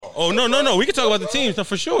Oh, no. We can talk about the teams, no,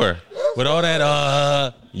 for sure. But all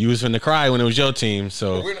that, you was finna cry when it was your team,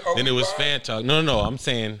 so then it was fan talk. No. I'm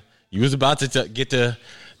saying you was about to get the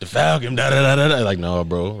Falcon, da-da-da-da-da. Like, no,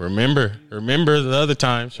 bro. Remember the other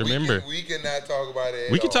times. Remember. We cannot talk about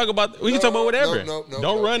it. We can talk about whatever. No,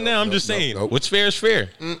 Don't run now. I'm just saying. What's fair is fair.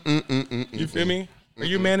 You feel me? Are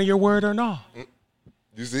you a man of your word or not?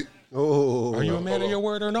 You see? Are you a man of your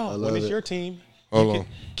word or not? When it's your team. Hold on.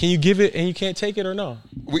 Can you give it and you can't take it or no?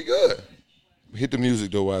 We good. Hit the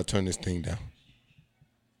music, though, while I turn this thing down.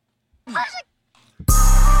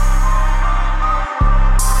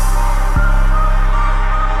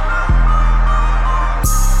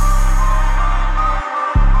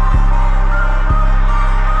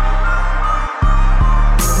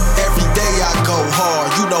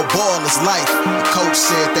 Ball is life. The coach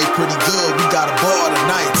said they pretty good. We got a ball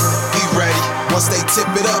tonight. We ready. Once they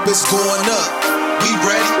tip it up, it's going up. We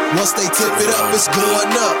ready. Once they tip it up, it's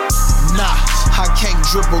going up. Nah, I can't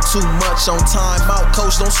dribble too much on timeout.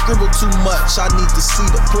 Coach, don't scribble too much. I need to see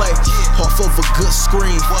the play off of a good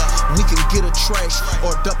screen. We can get a trash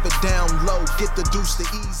or dump it down low. Get the deuce the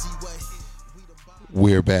easy way.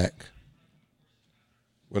 We're back.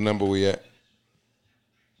 What number we at?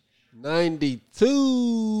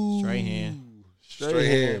 92.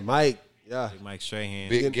 Strahan. Mike. Yeah. Big Mike Strahan.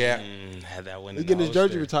 Big gap. Had that one. He's getting his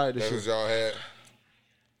jersey retired this That's year. what y'all had.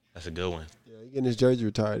 That's a good one. Yeah, he's getting his jersey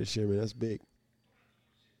retired this year, man. That's big.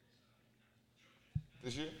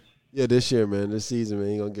 This year? Yeah, this year, man. This season, man.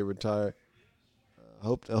 He's going to get retired. I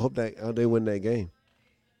hope that they win that game.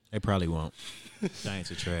 They probably won't. Giants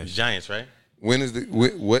are trash. Giants, right? When is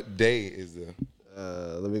what day is the?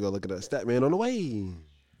 Let me go look at that stat man on the way.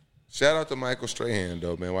 Shout out to Michael Strahan,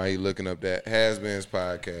 though, man, while he looking up that Has-Beens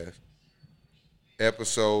podcast.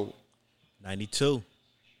 Episode 92.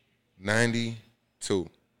 92.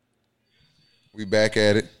 We back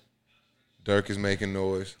at it. Dirk is making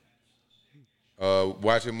noise.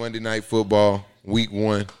 Watching Monday Night Football, week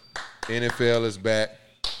 1. NFL is back.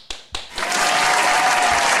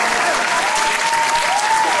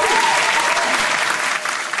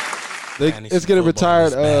 It's getting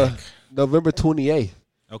retired November 28th.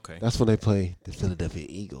 Okay. That's when they play the Philadelphia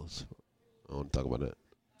Eagles. I don't want to talk about that.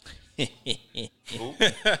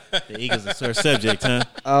 The Eagles are sore subject, huh?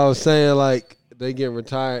 I was saying, like, they getting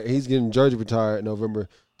retired. He's getting jersey retired November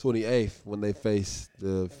 28th when they face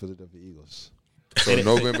the Philadelphia Eagles. So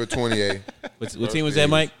November 28th. What team was that,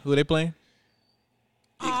 Mike? Who are they playing?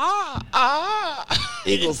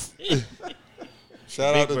 Eagles.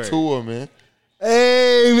 Shout out to Tua, man.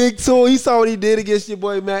 Hey, Big Tua, you saw what he did against your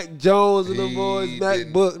boy Mac Jones and the boys.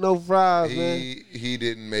 Mac Book, no fries, man. He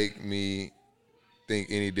didn't make me think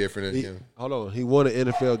any different of him. Hold on, he won an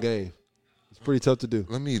NFL game. It's pretty tough to do.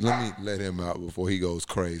 Let me let him out before he goes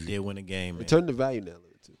crazy. Did win a game, man. Turn the value down a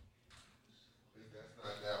little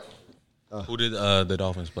too. Who did the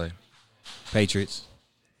Dolphins play? Patriots.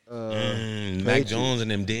 Mac Jones and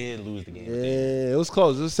them did lose the game. Yeah, it was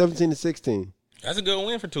close. It was 17-16. That's a good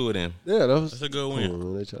win for two of them. Yeah, that's a good win.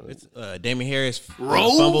 On, it's Damien Harris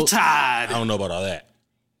Roll Tide. I don't know about all that,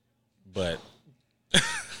 but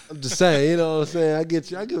I'm just saying. You know what I'm saying? I get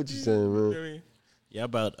you. I get what you're saying, man. Yeah,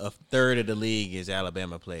 about a third of the league is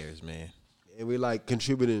Alabama players, man. And we like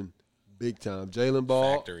contributing big time. Jalen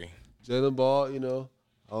Ball. Factory. Jalen Ball, you know,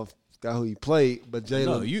 I forgot who he played, but Jalen.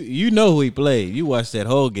 No, you know who he played. You watched that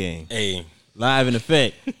whole game. Hey. Live in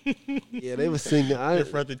effect. Yeah, they were singing. In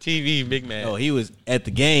front of the TV, big man. Oh, he was at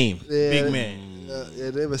the game, yeah, big man.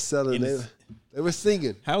 Yeah, they were selling. They were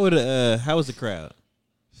singing. How was the crowd?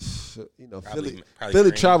 You know, probably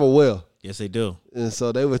Philly travel well. Yes, they do. And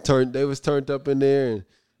so they was turned up in there, and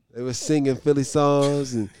they were singing Philly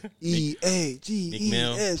songs and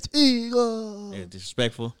EAGES Eagles. Yeah,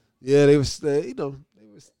 disrespectful. Yeah, they was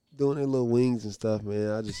doing their little wings and stuff,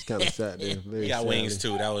 man. I just kind of sat there. He got wings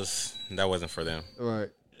too. That wasn't for them. Right.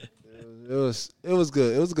 It was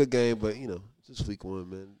good. It was a good game, but you know, just week 1,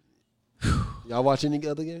 man. Y'all watch any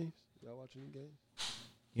other games?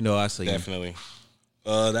 You know, I see definitely.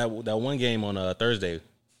 That one game on Thursday.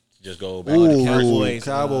 Just go back. The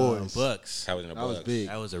Cowboys, Bucks. Cowboys and the That was Bucks. big.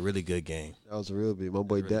 That was a really good game. That was a real big. My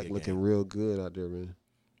boy Really Dak good looking game. real good out there, man.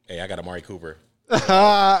 Hey, I got Amari Cooper.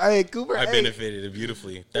 Hey, Cooper. I benefited it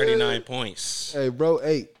beautifully. 39 points. Hey, bro,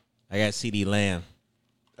 8. I got CD Lamb.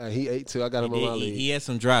 Hey, he 8 too. I got him on my league. He had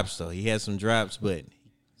some drops though. He had some drops, but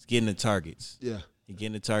he's getting the targets. Yeah. He's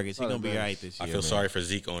getting the targets. He's gonna be all right this year. I feel sorry for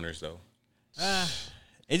Zeke owners though.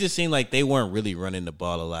 It just seemed like they weren't really running the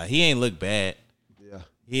ball a lot. He ain't look bad. Yeah.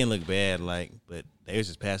 He ain't look bad, but they was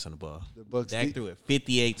just passing the ball. The Bucks Dak threw it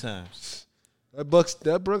 58 times. That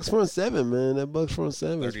Bucks front seven, man. That Bucks front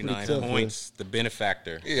seven is pretty 39 tough, points. The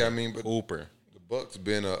benefactor. Yeah, I mean, but Hooper. the Bucks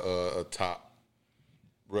been a top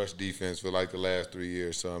rush defense for like the last 3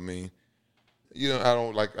 years. So I mean,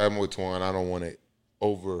 I'm with Twan. I don't want to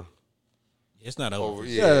over. It's not over.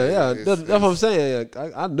 Yeah. That's what I'm saying.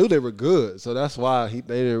 I knew they were good, so that's why they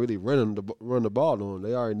didn't really run the ball to them.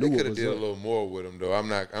 They already knew They what could have was did a up. little more with them though.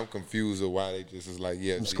 I'm confused of why they just is like,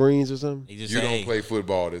 Some screens or something. He just you say, don't hey, play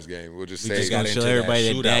football this game. We'll just we say just got gonna into show that everybody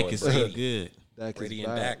that shootout Dak with is still good. Dak is Brady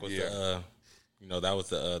and back. Dak was that was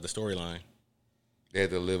the storyline. they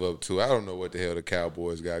had to live up to. I don't know what the hell the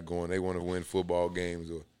Cowboys got going. They want to win football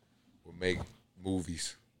games or make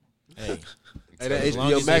movies. Hey, Hey, that as long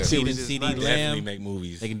HBO as Max they series feed is CD nice. Definitely Lamb, make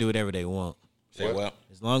movies. they can do whatever they want. Say what?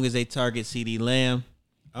 As long as they target CD Lamb,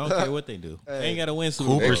 I don't care what they do. They ain't got to win Super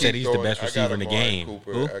Cooper Bowl. said he's the best I got receiver in the Amari game.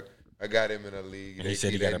 Cooper. Who? I got him in a league. And he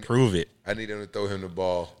said he got to prove it. I need him to throw him the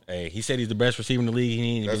ball. Hey, he said he's the best receiver in the league.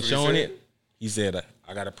 He ain't That's been what he showing said? it. He said,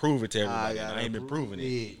 I got to prove it to everybody. And I ain't been proving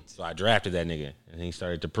it. So I drafted that nigga, and he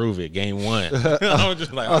started to prove it. Game 1. I was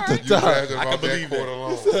just like, all right. You drafted him I off can that believe court that.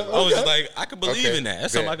 alone. I was just like, I could believe Okay, in that. That's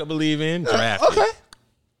bet. something I could believe in. Drafted. Okay.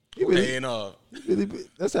 He really, And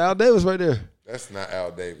that's Al Davis right there. That's not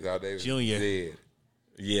Al Davis. Al Davis Junior. is dead.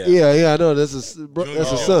 yeah. Yeah, I know. That's a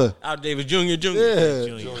son. Al Davis Jr. Yeah,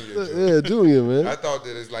 Junior. Junior, man. I thought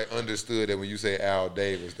that it's like understood that when you say Al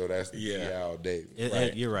Davis, though, that's Yeah. Al Davis.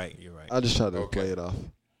 Right. You're right. I just tried to Okay. play it off.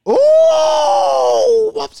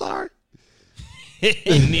 Oh, I'm sorry.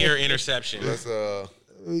 Near interception. Let's That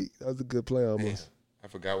was a good play almost. I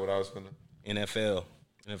forgot what I was gonna. NFL.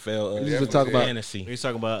 We just been talking about fantasy. We was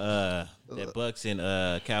talking about that Bucks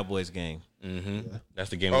and Cowboys game. Mm-hmm. That's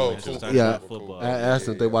the game. Oh, we went cool. to. Talking Yeah. about football. I asked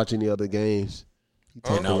if they watch any other games.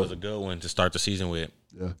 And that was a good one to start the season with.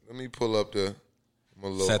 Yeah. Let me pull up the. I'm a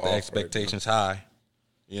little Set the off expectations high.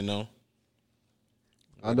 You know.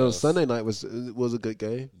 I know Sunday night was a good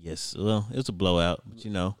game. Yes. Well, it was a blowout,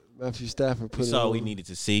 but Matthew Stafford we put it saw on. what we needed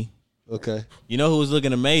to see. Okay. You know who was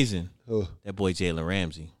looking amazing? Oh. That boy Jalen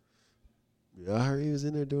Ramsey. Yeah, I heard he was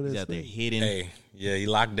in there doing He's that out there thing. hitting. Hey, yeah, he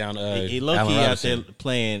locked down. He low Allen key out Robinson. there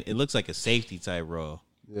playing. It looks like a safety type role.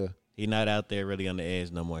 Yeah. He not out there really on the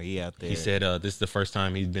edge no more. He out there. He said this is the first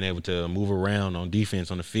time he's been able to move around on defense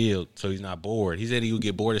on the field, so he's not bored. He said he would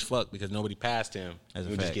get bored as fuck because nobody passed him. That's a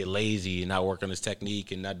he would just fact. get lazy and not work on his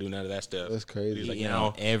technique and not do none of that stuff. That's crazy. He's like, He you on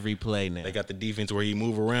know, every play now. they got the defense where he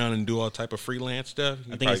move around and do all type of freelance stuff.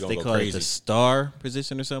 I think they call it the star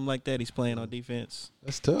position or something like that. He's playing on defense.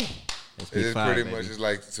 That's tough. That's It's Big Five, pretty baby. much just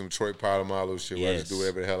like some Troy Polamalu shit where I just Yes. do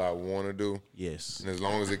whatever the hell I want to do. Yes. And as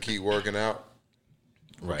long as it keep working out,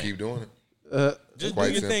 we'll Right. keep doing it. Just do Quite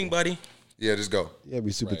your simple. thing, buddy. Yeah, just go. You gotta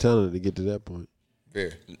be super talented to get to that point.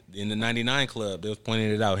 Fair. In the 99 club, they was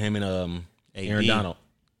pointing it out. Him and Aaron AD. Donald,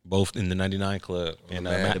 both in the 99 club. And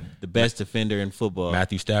man. The best defender in football.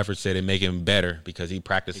 Matthew Stafford said it make him better because he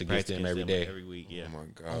practiced He against practice him every day. every week. Yeah. Oh my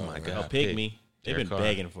god. Oh my No, god! pick me. They've Derek been Carr.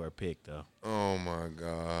 begging for a pick though. Oh my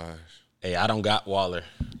gosh. Hey, I don't got Waller.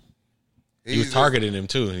 He He's was just- targeting him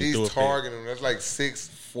too. And he threw a He's pick. targeting him. That's like 6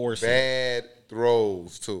 Forcing. bad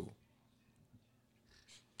throws too.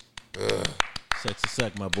 Sucks to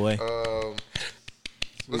suck, my boy.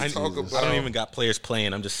 Let's talk about. I don't even got players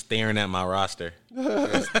playing. I'm just staring at my roster.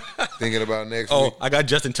 thinking about next Oh, week. I got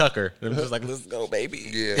Justin Tucker. And I'm just like, let's go, baby.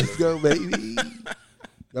 Yeah. Let's go, baby.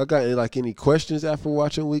 Y'all got any questions after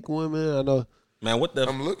watching week 1, man? I know. Man, what the?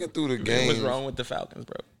 I'm looking through the What's games. wrong with the Falcons,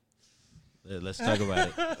 bro? Let's talk about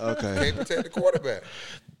it. Okay. Can't protect the quarterback.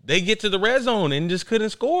 They get to the red zone and just couldn't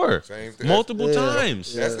score Same thing. multiple Yeah.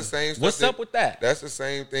 times. That's the same stuff. What's up with that? That's the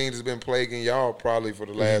same thing that's been plaguing y'all probably for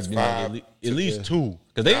the last You know, 5. at least 2,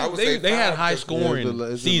 because I would say they had 5, high because- scoring Yeah,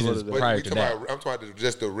 but it's seasons just But prior we to talking that. about, I'm talking about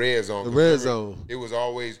just the red zone. The red zone. It was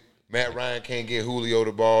always Matt Ryan can't get Julio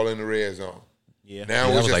the ball in the red zone. Yeah. Now that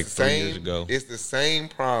it's was just like the 3 same. years ago. It's the same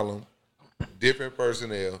problem, different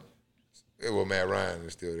personnel. Well, Matt Ryan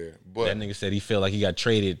is still there, but That nigga said he felt like he got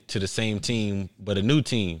traded to the same team, but a new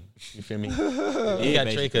team. You feel me? He got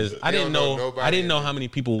traded because I They didn't don't know know. nobody I didn't in know there. how many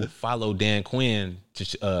people follow Dan Quinn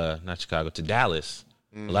to not Chicago to Dallas.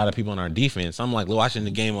 A lot of people on our defense. I'm like watching the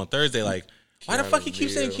game on Thursday, like, why the Keanu fuck he keep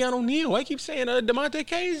saying Neal. Keanu Neal? Why he keep saying DeMonte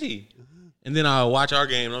Casey? And then I watch our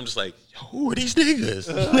game and I'm just like, yo, who are these niggas?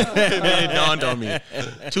 And then it dawned on me.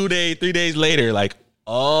 3 days later, like,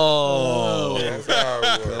 oh. that's how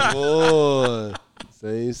it was. Come on.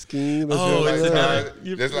 Same scheme. Let's Oh, go it's like not-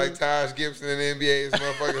 that. Just like Taj Gibson in the NBA, it's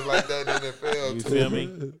motherfuckers like that in the NFL You too. feel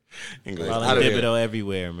me? English. Follow Out of there. Thibodeau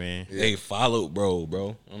everywhere, man. They followed,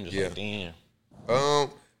 bro. I'm just Yeah. like, damn.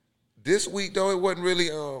 This week though, it wasn't really.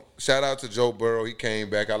 Shout out to Joe Burrow. He came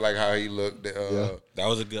back. I like how he looked. That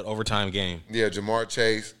was a good overtime game. Yeah, Jamar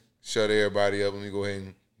Chase shut everybody up. Let me go ahead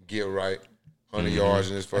and get right. 100 yards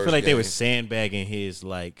in his first. I feel like game. they were sandbagging his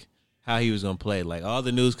like how he was gonna play. Like all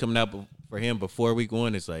the news coming out for him before week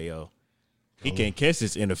 1 is like, yo, he can't catch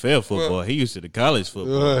this NFL football. Well, he used to the college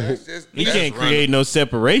football. He that's can't create no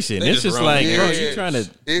separation. They It's just just run. like, bro, Yeah. you trying to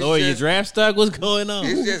It's lower your just- draft stock? What's going on?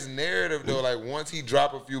 It's just narrative though. Like once he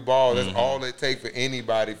drop a few balls, that's all it takes for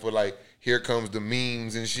anybody. For like, here comes the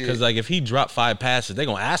memes and shit. Because like if he dropped 5 passes, they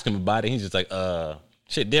gonna ask him about it. He's just like,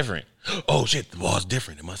 shit different. Oh shit, the ball's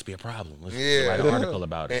different. It must be a problem. Let's write an article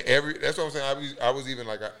about it. And that's what I'm saying. I was even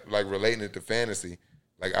like relating it to fantasy.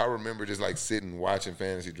 Like I remember just like sitting watching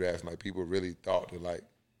fantasy drafts. And, like people really thought that like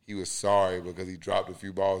he was sorry because he dropped a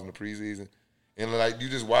few balls in the preseason. And like you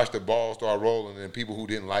just watch the ball start rolling, and people who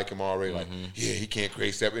didn't like him already like, yeah, he can't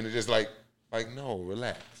create separate. And it's just like no,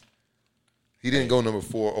 relax. He didn't go number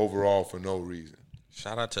 4 overall for no reason.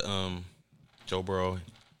 Shout out to Joe Burrow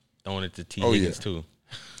throwing it to T. Oh, Higgins yeah. too.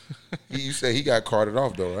 You say he got carted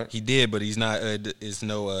off though, right? He did, but he's not. It's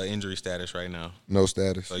no injury status right now. No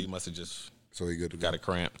status. So you must have just So he good to go. got a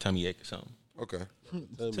cramp, tummy ache or something. Okay.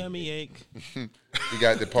 Tummy ache. He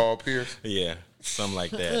got the Paul Pierce. Yeah, something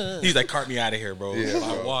like that. He's like, cart me out of here, bro. Yeah, If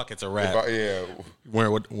I bro. walk, it's a wrap. Yeah.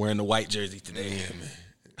 Wearing the white jersey today. Yeah, man.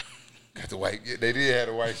 Got the white. They did have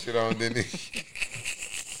the white shit on, didn't they?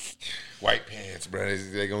 White pants, bro.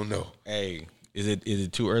 They gonna know. Hey, is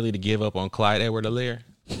it too early to give up on Clyde Edward-Helaire?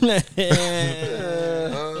 Let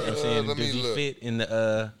I'm saying, me does he look. fit in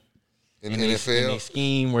the In in the the NFL,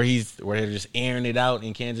 scheme where they're just airing it out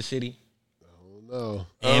in Kansas City? No.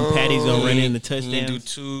 And Patty's gonna run in the He didn't do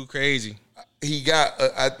touchdowns. too crazy. he got.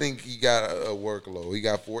 I think he got a workload. He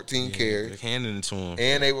got 14 They're carries, handing it to him.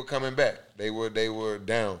 and they were coming back. They were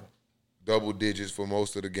down double digits for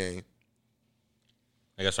most of the game.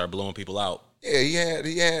 I gotta start blowing people out. Yeah,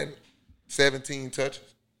 he had 17 touches.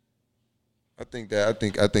 I think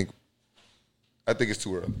it's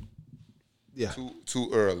too early. Yeah. Too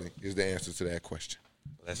early is the answer to that question.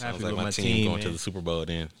 That Happy sounds like with my my team team, going to man. the Super Bowl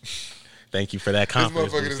then. Thank you for that This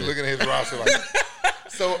confidence. motherfucker is booster. looking at his roster like.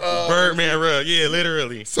 So, Birdman run. Yeah,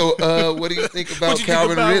 literally. So, what do you think about What you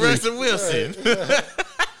Calvin think about Ridley? Russell Wilson?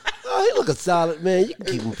 Oh, he looking solid, man. You can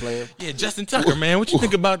keep him playing. Yeah, Justin Tucker, man. What you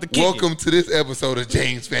think about the kid? Welcome to this episode of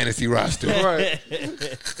James Fantasy Roster. Right.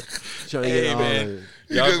 Trying to Hey, get all man. of it.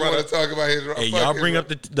 You Y'all just brought want up- to talk about his. Hey, y'all bring up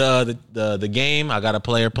the game. I got a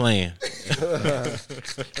player playing.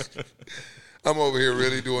 I'm over here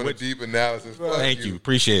really doing a deep analysis. Fuck Thank you.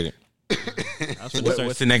 Appreciate it.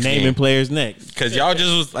 What's the next Naming game? players next. Because y'all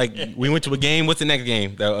just was like, we went to a game. What's the next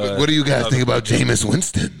game? What do you guys think about Jameis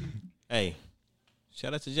Winston? Hey,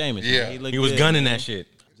 shout out to Jameis. Yeah. man. looked He was good, gunning man. that shit.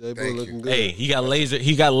 J-Bo Thank looking you. good. Hey, he got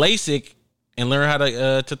LASIK and learned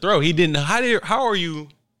how to throw. He didn't. How do you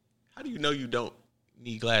know you don't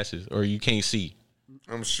need glasses or you can't see?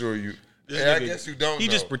 I'm sure you. This Hey, I nigga- guess you don't. He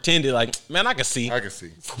know. just pretended like, man, I can see. I can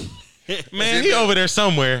see. Man, he over there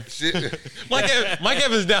somewhere. Shit. Mike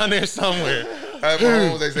Evans down there somewhere. I have my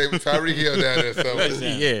homes. They say Tyreek Hill down there somewhere.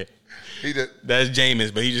 Yeah, He just, that's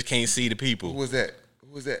Jameis, but he just can't see the who people. was that?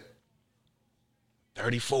 Who was that?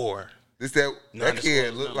 34. This that kid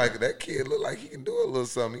Nondisclosed look number. like that kid look like he can do a little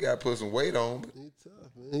something. He got to put some weight on. But He tough,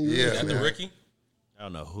 man. He Yeah, really Got the man. rookie. I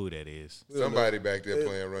don't know who that is. somebody back there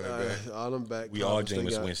playing running back. all them back. We all columns they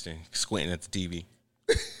Jameis got. Winston squinting at the TV.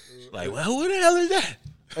 Like, well, who the hell is that?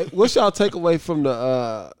 Hey, what's y'all takeaway from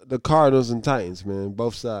the Cardinals and Titans, man?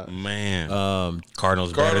 Both sides. Man, Um,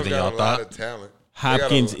 Cardinals better Cardinals than got y'all a lot thought. of talent.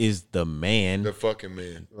 Hopkins They got is the man. the fucking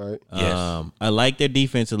man. Right. Yes. I like their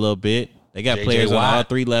defense a little bit. They got J.J. players on all Watt.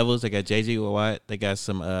 3 levels. They got J.J. Watt. They got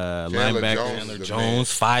some linebackers. Jones. Chandler The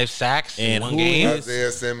Jones, 5 sacks in And one who game. is-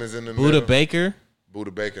 Isaiah Simmons in the Buda middle. Baker.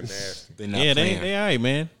 Buda Baker nasty. They not Yeah, playing. they all right,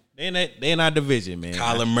 man. They in our division, man.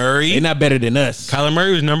 Kyler Murray. They not better than us. Kyler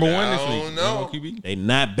Murray was number 1 I this week. don't know. QB. They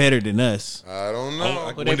not better than us. I don't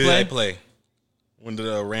know. When they did play? they play? When did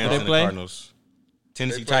the Rams they and the play? Cardinals?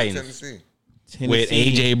 Tennessee They played Titans. Tennessee. With Tennessee.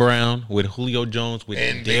 A.J. Brown, with Julio Jones, with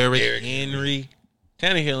And Derrick Derrick Henry.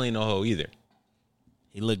 Tannehill ain't no hoe either.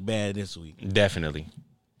 He looked bad this week. Definitely.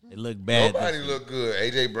 It looked bad. Nobody this week. looked good.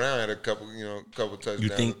 AJ Brown had a couple touchdowns. You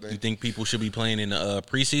think I think. people should be playing in the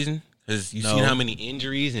preseason? Because you No. seen how many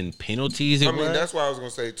injuries and penalties it I mean, was? that's what I was gonna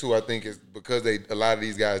say too. I think it's because a lot of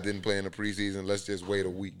these guys didn't play in the preseason. Let's just wait a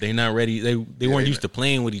week. They not ready. They weren't they used not. to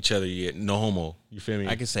playing with each other yet. No homo. You feel me?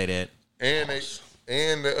 I can say that. And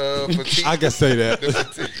the fatigue. I can say that.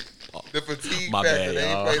 The fatigue My factor. bad, They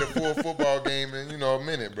ain't y'all. played a full football game in a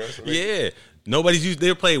minute, bro. So yeah. Nobody's used.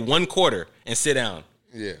 They'll play one quarter and sit down.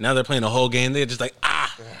 Yeah. Now they're playing the whole game. They're just like,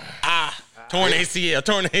 torn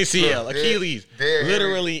ACL, Achilles.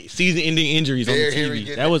 Literally season-ending injuries on the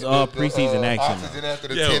TV. That was all preseason action. Oxygen after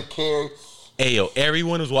the Yo. 10th carry. Hey, yo,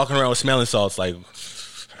 everyone was walking around with smelling salts. Like,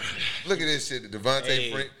 Look at this shit.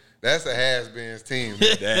 Devontae Freeman. That's a has-beens team.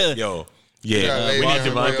 that, yo. You got Yeah. Le'Veon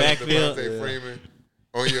Devontae Bell, backfield. Devontae Freeman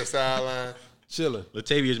on your sideline. Chilling.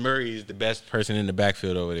 Latavius Murray is the best person in the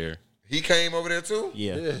backfield over there. He came over there too.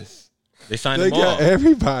 Yeah. Yes. They signed They them all. got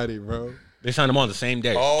everybody, bro. They signed them all the same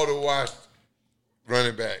day. All the washed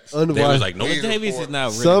running backs. They was Unwashed. like, no. We- Davis is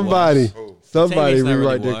not really somebody, washed. Oh. somebody Latavius not rewrite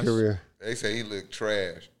really their washed. career. They say he looked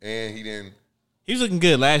trash, and he didn't. He was looking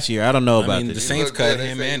good last year. I don't know about I mean, the this. Saints looked cut good. They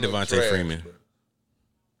him say he and looked Devontae trash, Freeman. bro.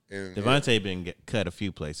 And, Devontae been cut a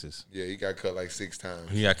few places. yeah, he got cut like 6 times.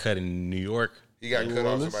 He got cut in New York. He got New cut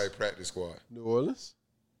off Orleans? somebody's practice squad. New Orleans.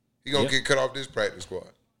 He gonna Yep. get cut off this practice squad.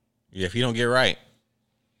 Yeah, if he don't get right.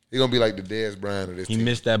 He gonna be like the Dez Bryant of this He team.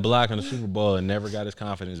 missed that block in the Super Bowl and never got his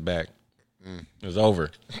confidence back. It was over.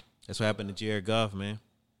 That's what happened to Jared Goff, man.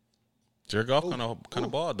 Jared Goff kind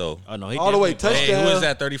of balled, though. Oh no, he All the way definitely- touchdown. Hey, who is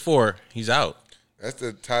that? 34. He's out. That's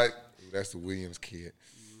the type. That's the Williams kid.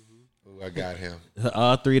 Ooh, I got him.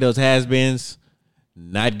 All three of those has-beens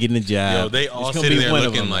not getting a job. Yo, they all It's gonna sitting be there one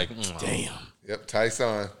of looking them. like, damn. Yep,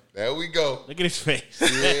 Tyson. There we go. Look at his face.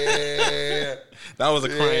 Yeah. that was a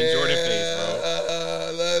crying Jordan face,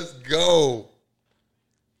 bro. Let's go.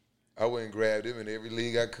 I went and grabbed him in every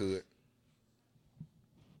league I could.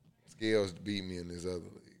 Scales beat me in this other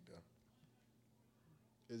league,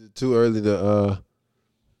 though. Is it too early to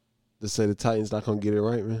say the Titans not gonna get it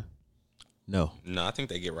right, man? No, No, I think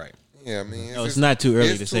they get right. Yeah, I mean, no, it's not too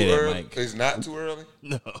early to it's say too that, early. Mike. It's not too early.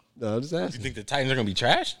 No, No, I'm just You asking. think the Titans are going to be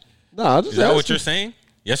trash? No, I'm just Is that asking. what you're saying?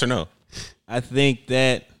 Yes or no? I think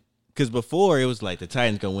that because before it was like the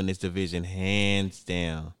Titans gonna win this division hands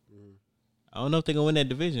down. I don't know if they're gonna win that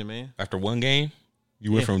division, man. After one game?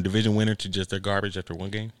 You went Yeah. from division winner to just their garbage after one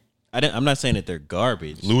game? I'm not saying that they're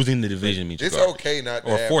garbage. Losing the division means It's you're garbage. okay not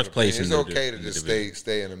to Or have fourth an place opinion. in It's the- okay in to the just division.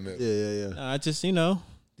 stay in the middle. Yeah. I just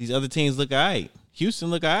these other teams look alright. Houston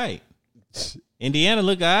look alright. Indiana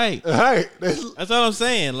look alright. All right, That's all I'm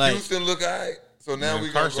saying. Like Houston look all right. So now Man, we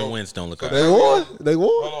gonna Carson go. Wentz don't look so all they right. won. They won.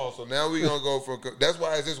 Hold on. So now we gonna go from. That's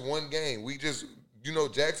why it's just one game. We just,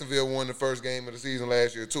 Jacksonville won the first game of the season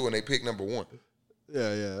last year too, and they picked number 1. Yeah.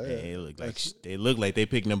 they look like they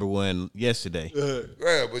picked number 1 yesterday.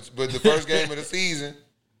 Yeah, but the first game of the season,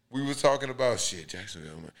 we was talking about shit.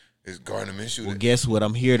 Jacksonville, man, it's Gardner Minshew. Well, guess what?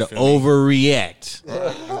 I'm here to overreact.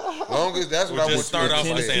 Long as that's what I We'll want just start you to off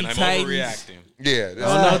by say. saying I'm Titans. overreacting. Yeah. I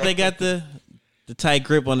don't know if they got the tight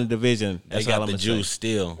grip on the division. They That's all got I'm the gonna juice say.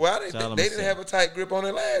 still. Well, That's all I'm they gonna didn't say. have a tight grip on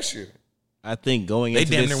it last year. I think going They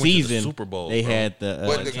into damn this near went to the season, Super Bowl, they bro. had the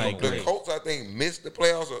But tight the grip. Colts, I think, missed the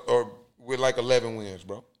playoffs or with like 11 wins,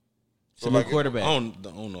 bro. It's a new quarterback. I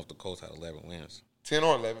don't know if the Colts had 11 wins. 10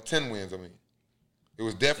 or 11, 10 wins. I mean, it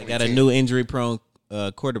was They definitely got a 10. new injury-prone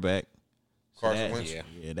quarterback. So Carson that- Wentz.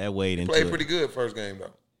 Yeah, that weighed into Played it. pretty good first game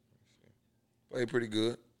though. Played pretty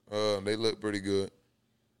good. They look pretty good.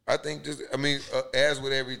 I think as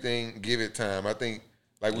with everything, give it time. I think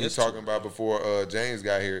like we were talking about before James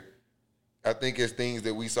got here. I think it's things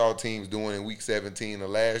that we saw teams doing in week 17 of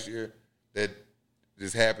last year that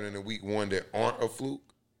just happening in week 1 that aren't a fluke.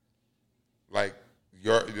 Like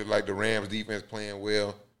the Rams defense playing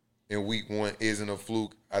well in week 1 isn't a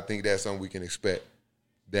fluke. I think that's something we can expect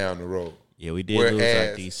down the road. Yeah, we did lose our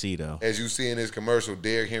Whereas- DC though. As you see in this commercial,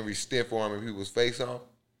 Derrick Henry stiff arming people's face off.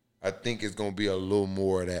 I think it's going to be a little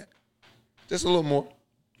more of that. Just a little more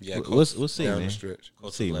Yeah, We'll see, down man. the stretch.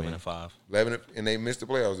 Colts see, 11 man. and 5. 11, and they missed the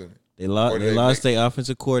playoffs in it. They lost. Or They they lost make- their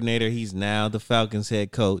offensive coordinator. He's now the Falcons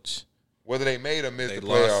head coach. Whether they made or missed They the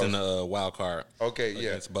lost playoffs. in the wild card Okay, yeah.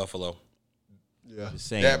 against Buffalo. Yeah. Just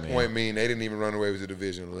saying, That man. point mean they didn't even run away with the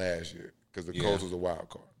division last year because the Yeah. Colts was a wild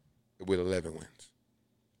card with 11 wins.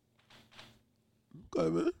 Okay,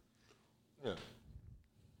 man.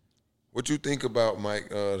 What you think about, Mike,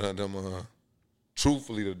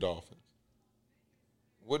 truthfully, the Dolphins?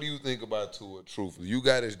 What do you think about Tua, truthfully? You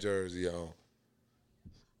got his jersey on.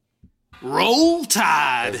 Roll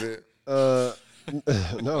Tide. That's it? No,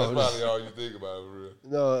 That's probably all you think about, for real.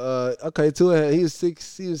 no. Okay, Tua. He was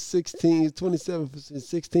 16, 27,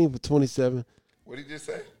 16 for 27. What did you just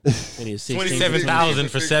say? It is 16 27,000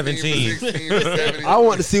 for 17. 16 for 70. I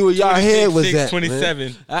want to see where y'all head was 6, at.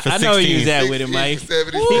 27. I know where you was at with it, 16 Mike. for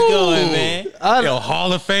 70. Keep going, man. Yo,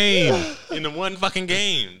 Hall of Fame in the one fucking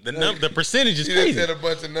game. The percentage is You just crazy. said a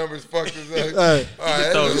bunch of numbers fucked us up. Hey. All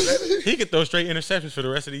right, that's- He could throw straight interceptions for the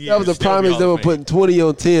rest of the year. That was the Still be promise Hall they of were Fame. putting 20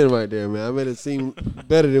 on 10 right there, man. I made it seem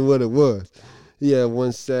better than what it was. He had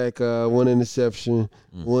 1 sack, 1 interception,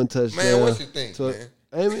 1 touchdown. Man, what you think, man?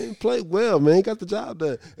 I mean, he played well, man. He got the job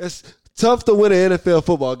done. It's tough to win an NFL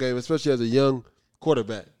football game, especially as a young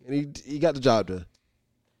quarterback, and he got the job done.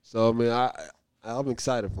 So I mean, I'm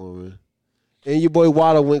excited for him, man. And your boy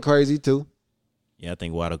Waddle went crazy too. Yeah, I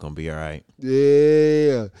think Waddle gonna be all right.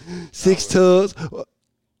 Yeah, 6 tubs.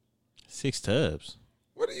 6 tubs.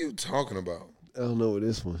 What are you talking about? I don't know what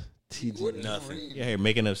this one. TG. Nothing. Yeah, here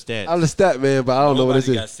making up stats. I'm the stat man, but I don't know what this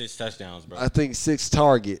Nobody is. got 6 touchdowns, bro. I think 6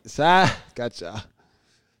 targets. Gotcha.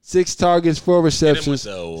 6 targets, 4 receptions,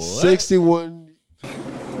 the what? 61.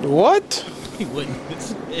 What? He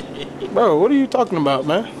wouldn't. Bro, what are you talking about,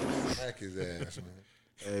 man? Smack his ass, man.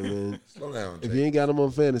 Hey man, Slow down, if Jay. you ain't got him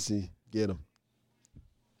on fantasy, get him.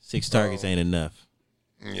 6 targets ain't enough.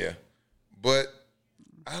 Yeah, but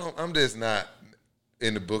I'm just not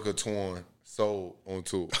in the book of torn soul on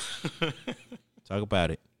tour. Talk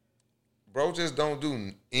about it. Bro, just don't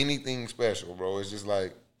do anything special, bro. It's just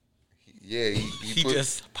like, He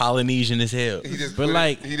just Polynesian as hell. he just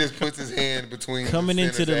But he just puts his hand between Coming the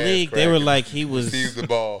into the center's league, ass they were crack like and he was receives the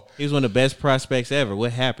ball. he was one of the best prospects ever.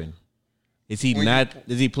 What happened? Is he When not?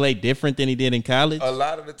 Does he play different than he did in college? A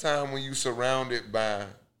lot of the time when you surrounded by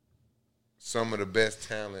some of the best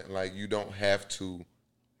talent, like you don't have to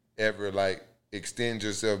ever like extend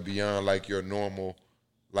yourself beyond like your normal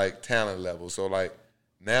like talent level. So like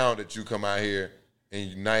now that you come out here and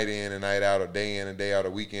you night in and night out, or day in and day out, or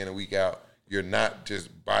week in and week out, you're not just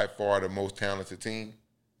by far the most talented team.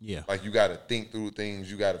 Yeah. Like you got to think through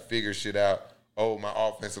things. You got to figure shit out. Oh, my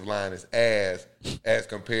offensive line is ass as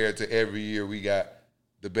compared to every year we got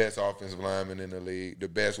the best offensive linemen in the league, the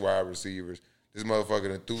best wide receivers. This motherfucker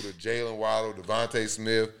done threw to Jalen Waddle, Devontae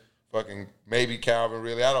Smith, fucking maybe Calvin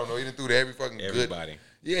Ridley. I don't know. He done threw to every fucking Everybody.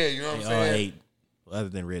 good. Yeah, you know what I'm They all saying? ate, well, other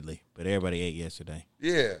than Ridley, but everybody ate yesterday.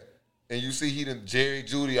 Yeah. And you see he done Jerry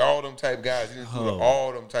Judy, all them type guys. He done threw to Oh.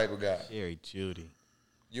 all them type of guys. Jerry Judy.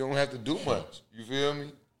 You don't have to do much. You feel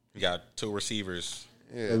me? You got 2 receivers.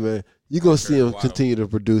 Yeah. Hey man, you gonna see him Waddle. continue to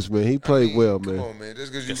produce, man. He played I mean, well, come man. on, man.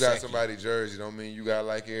 Just because you Gesicki. got somebody's jersey don't mean you got to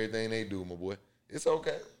like everything they do, my boy. It's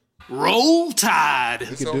okay. Roll Tide.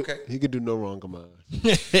 It's okay. He could do no wrong, come on.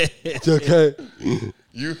 It's okay.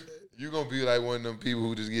 You gonna be like one of them people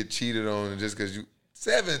who just get cheated on and just because you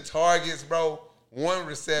 7 targets, bro, 1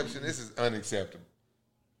 reception. This is unacceptable.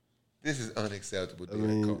 This is unacceptable,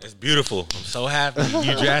 Derek Carr. It's beautiful. I'm so happy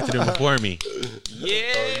you drafted him before me.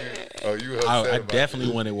 Yeah. Oh, you upset I about definitely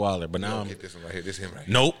this. wanted Waller, but now I'm Get this one right here. This him right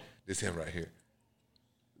here. nope. This him right here.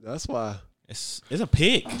 That's why It's a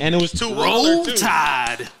pick. And it was 2 Roll Waller too.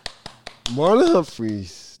 Tide. Marlon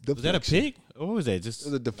Humphreys. Was that a pick? Or what was that? It Just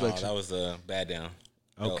was a No, deflection. that was a bad down.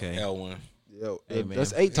 Okay. L1. Yo, Hey, man.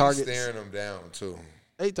 that's 8 He's targets. staring him down too.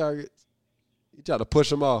 8 targets. He tried to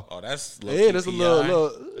push him off. Oh, that's Yeah, that's a little.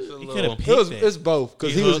 he could have It was, picked it's that. both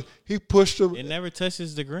because He hooked. he pushed him. It never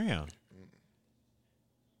touches the ground.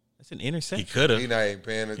 That's an He interception. could He have. not even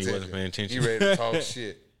paying attention. wasn't paying attention. He ready to talk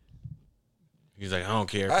shit. He's like, I don't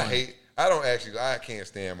care. I can't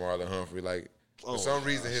stand Marlon Humphrey. Like, for some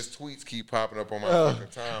reason, his tweets keep popping up on my fucking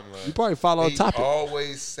timeline. You probably follow on He topic.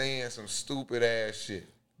 always saying some stupid ass shit.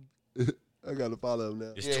 I gotta follow him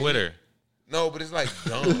now. It's Yeah, Twitter. No, but it's like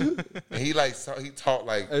dumb. And he talk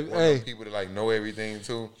like Hey, one of hey. those people that like know everything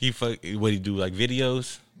too. He what he do, like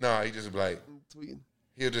videos? Nah, he just be like, Tweeting.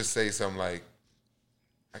 he'll just say something like,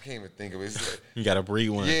 I can't even think of it. It's like, You gotta breed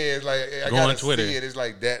one. yeah, it's like I Go gotta on Twitter. see it. It's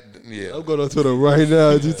like that. Yeah, I'm going on Twitter right now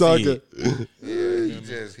as you talking.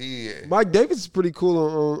 Mike Davis is pretty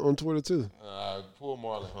cool on Twitter too. Pull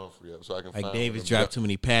Marlon Humphrey up so I can. Like find Davis him. dropped too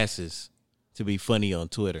many passes to be funny on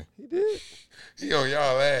Twitter. He did. He on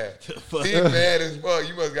y'all ass. He mad as fuck.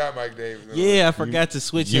 You must got Mike Davis. Yeah, I forgot to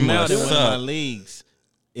switch You him out must in one of my suck. leagues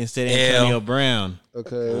instead of Antonio Brown.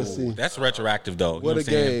 Okay, let's see. That's retroactive though. You What know a I'm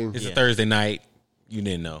saying? game. It's Yeah. a Thursday night. You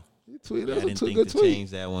didn't know. He tweeted. I That didn't was a think good to tweet.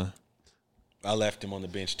 change that one. I left him on the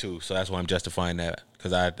bench too, so that's why I'm justifying that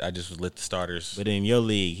because I just was lit the starters. But in your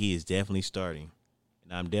league, he is definitely starting.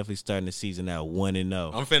 And I'm definitely starting the season out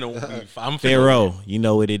 1-0. I'm finna. Pharaoh, you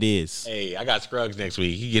know what it is. Hey, I got Scruggs next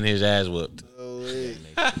week. He getting his ass whooped. Oh, wait.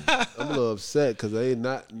 I'm a little upset because they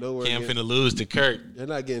not nowhere. Cam Getting, finna lose to Kirk. they're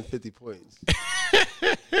not getting 50 points.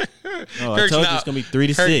 Oh, I told you it's gonna be 3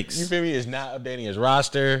 to Kirk, 6. You feel me? Is not updating his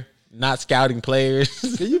roster, not scouting players.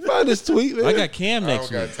 Can you find this tweet, man? I got Cam I next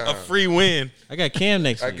don't week. got A time. free win. I got Cam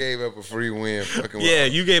next I week. gave up a free win. Fucking Yeah,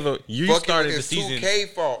 with- you gave a. You fucking started the it's season.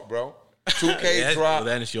 2K fault, bro. 2K Yeah, dropped. well,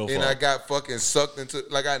 that is your and fault. I got fucking sucked into.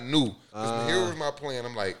 Like I knew. 'Cause here was my plan.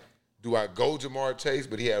 I'm like, do I go Jamar Chase?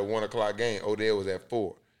 But he had a 1 o'clock game. Odell was at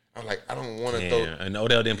 4. I'm like, I don't want to Yeah, throw. and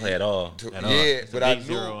Odell didn't play at all. But I big knew.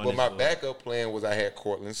 zero on But his my board. backup plan was I had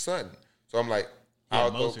Cortland Sutton, so I'm like, Yeah,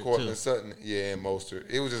 I'll throw Mostert, Cortland too. Sutton. Yeah, and Mostert.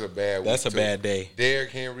 It was just a bad. That's week a too. bad day.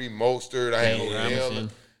 Derrick Henry, Mostert. I had James Odell.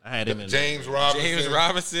 Robinson. I had him in James Robinson. James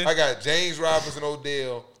Robinson. I got James Robinson,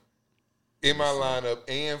 Odell in my lineup,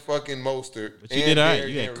 and fucking Mostert. But you and did all right.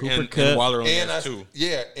 Derrick You had Henry. Cooper and Kupp. Waller only And has 2.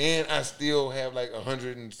 and I still have like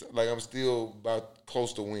 100 and like I'm still about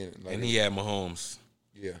close to winning. Like, And he had Mahomes.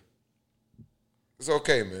 yeah, it's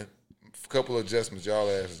okay, man. A couple of adjustments, y'all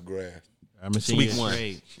ass is grass. I'm gonna see Week you one.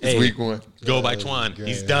 straight. It's week 1. Go by Twan.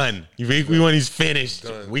 He's done. Week 1, he's finished.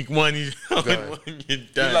 Done. Week 1, he's Done. you're You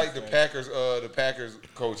done. like the Packers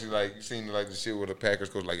coach. He like you seen like the shit with the Packers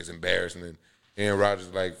coach like it's embarrassing, and Aaron Rodgers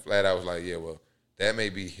like flat out was like, yeah, well, that may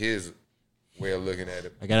be his way of looking at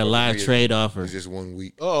it. I got a live trade offer. It's just 1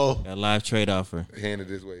 week. Oh, Got a live trade offer. Hand it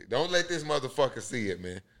this way. Don't let this motherfucker see it,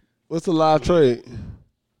 man. what's the live trade?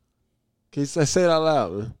 Can you say it out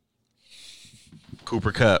loud, man?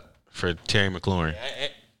 Cooper Kupp for Terry McLaurin.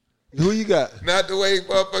 Who you got? Not the way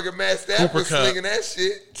motherfucking Matt Stafford Cooper was Kupp. slinging that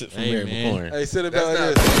shit. For Hey, Terry man. McLaurin. Hey, send it back That's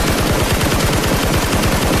like not this.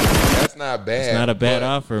 That's not bad. It's not a bad but,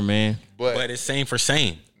 offer, man. But it's same for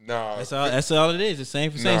same. nah, That's all it is. The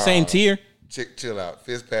same for Nah. same tier. chill out.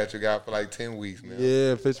 Fitzpatrick out for like 10 weeks, man.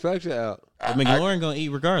 Yeah, Fitzpatrick out. But McLaurin gonna eat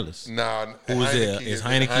regardless. Nah, Who was it? Is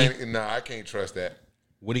Heineke? Nah, I can't trust that.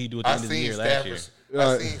 What did he do at the I end of the seen year last year? Stafford. Right.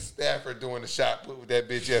 I seen Stafford doing the shot put with that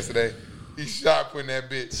bitch yesterday. He shot putting that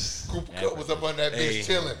bitch. Cooper Kupp was up on that bitch Hey.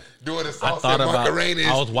 chilling, doing the I sauce thought and about. Macarena.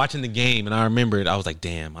 I was watching the game and I remembered. I was like,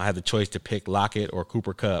 "Damn!" I had the choice to pick Lockett or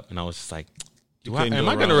Cooper Kupp, and I was just like, "Do I? couldn't Am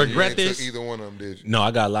go I going to wrong. regret You ain't this?" took either one of them, did you? No,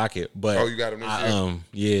 I got Lockett, but Oh, you got him this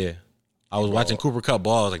year? Yeah, I was watching Cooper Kupp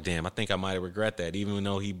ball. I was like, "Damn!" I think I might have regret that, even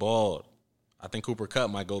though he balled. I think Cooper Kupp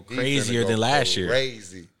might go He crazier finna go than last year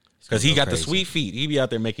Crazy. because he got the crazy. sweet feet. He be out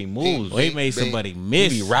there making moves. Well, he made somebody He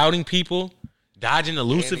miss. be routing people, dodging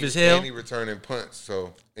elusive And as hell. And he returning punts.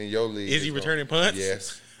 So in your league, Is he it's returning punts?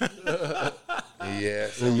 Yes.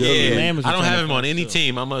 Yes. Yeah, Man was I don't have returning him on punts, any too.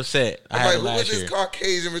 team. I'm upset. I I'm had like, it who was last this year.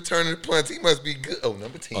 Caucasian returning punts? He must be good. Oh,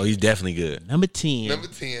 number 10. Oh, he's definitely good. Number 10. Number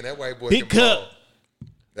 10. That white boy Big can ball. Cup.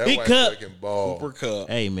 That Big white Cup. boy can ball. Cooper Kupp.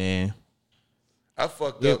 Hey, man. I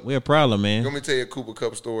fucked We're, up. we're a problem, man. Let me tell you a Cooper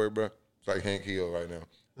Kupp story, bro. It's like Hank Hill right now.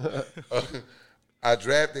 I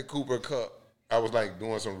drafted Cooper Kupp. I was like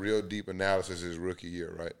doing some real deep analysis his rookie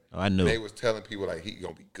year, right? Oh, I knew. They was telling people like he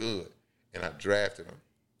gonna be good, and I drafted him.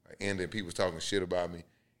 And then people was talking shit about me,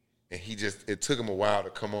 and it took him a while to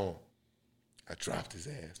come on. I dropped his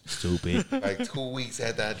ass. Stupid. Like 2 weeks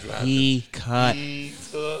after I dropped him. He caught He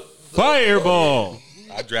took fireball.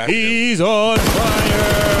 I drafted him. He's on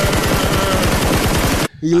fire.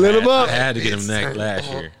 He lit him I up. had to get him next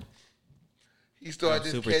last year. He started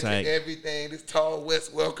just Super catching tight. everything. This tall Wes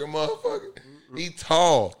Welker motherfucker. He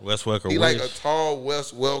tall. Wes Welker. He like a Wish. tall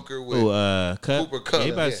Wes Welker with. Ooh, Cup. Cooper Kupp, Yeah,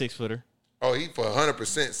 he about yeah. a 6 footer. Oh, he for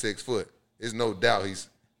 100% 6 foot. There's no doubt he's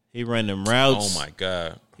He run them routes. Oh my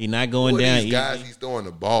god. He not going who are down these easy. guys he's throwing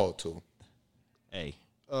the ball to. Hey,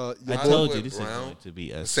 Your I I boy- told put you this Brown, is going to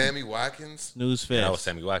be a Sammy Watkins. snooze fest. That was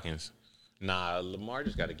Sammy Watkins. Nah, Lamar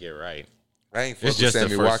just got to get right. I ain't It's fucked with just the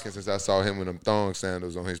Sammy first- Watkins since I saw him in them thong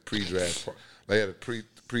sandals on his pre-draft. They had a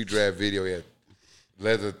pre-draft video. He had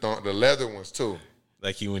the leather ones too.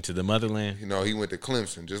 Like he went to the motherland. You know, he went to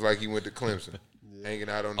Clemson, just like he went to Clemson, hanging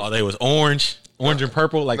out on. Oh, they was orange and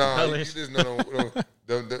purple, like the Nah, you colors. just know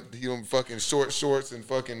them fucking short shorts and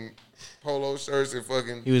fucking polo shirts and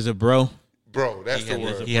fucking He was a bro. bro. That's the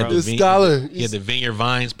word. He had Bro. the The scholar. He had the Vineyard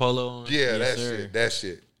Vines polo on. Yeah, that sir. shit. That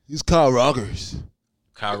shit. He's Kyle Rogers.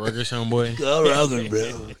 Kyle Rogers, homeboy. Kyle Rogers,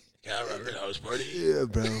 bro. Kyle Rogers house party. Yeah,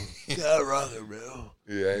 bro. Kyle Rogers, bro.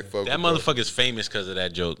 Yeah, I ain't fuck That with motherfucker's famous because of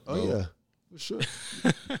that joke. Oh, yeah. For sure.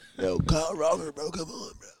 Yo, Kyle Rogers, bro. Come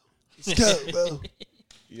on, bro. Let's go, bro.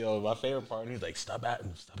 Yo, my favorite part, he's like, stop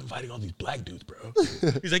inviting all these black dudes, bro.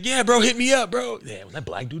 He's like, yeah, bro, hit me up, bro. Yeah, when that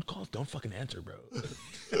black dude calls, don't fucking answer, bro.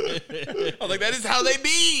 I was like, that is how they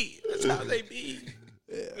be. That's how they be.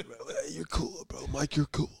 Yeah, bro. Hey, you're cool, bro. Mike, you're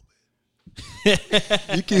cool, man.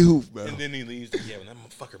 You can hoop, bro. And then he leaves. Yeah, when that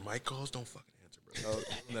motherfucker Mike calls, don't fucking answer, bro.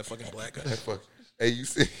 When that fucking black guy. that. Fuck. Hey, you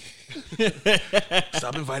see?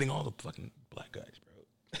 Stop inviting all the fucking black guys,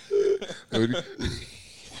 bro.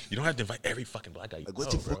 You don't have to invite every fucking black guy. You Like,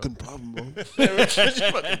 what's know, your bro. fucking problem, bro? What's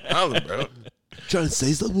your fucking problem, bro? Trying to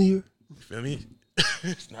say something here? You feel me?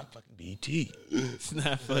 It's not fucking BT. It's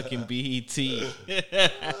not fucking BET.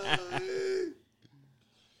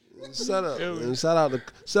 Shut up, man. Shout out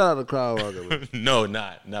to Kyle Rogers, man. No,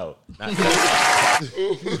 not. No.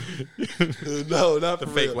 No, not The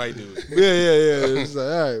for fake real. white dude. Yeah. It's like,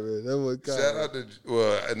 all right, man. That was Shout out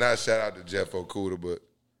to not shout out to Jeff Okuda, but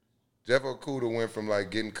Jeff Okuda went from like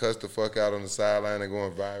getting cussed the fuck out on the sideline and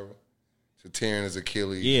going viral to tearing his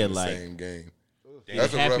Achilles in the like- same game. It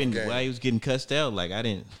That's a rough happened game. while he was getting cussed out. Like I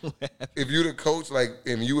didn't. If you the coach, like,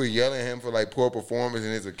 and you were yelling at him for like poor performance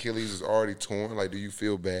and his Achilles is already torn, like, do you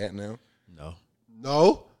feel bad now? No.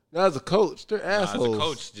 No, not as a coach. They're As assholes. a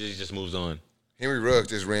coach, he just moves on. Henry Ruggs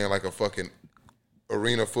just ran like a fucking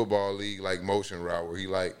arena football league like motion route where he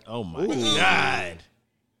like Oh my God.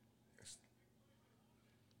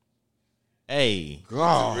 Hey, he's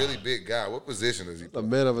a really big guy. What position is he A play?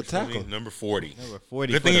 man of a tackle. Number 40. number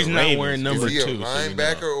 40. Good for thing the he's not Ravens. wearing number Is he a 2. so you know.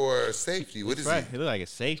 linebacker or a safety? What is Right. he? He looked like a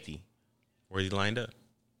safety. Where's he lined up?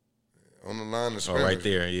 On the line of Oh, scrimmage. right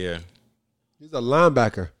there. Yeah. He's a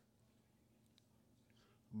linebacker.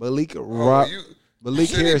 Malik Oh, Rock. you Malik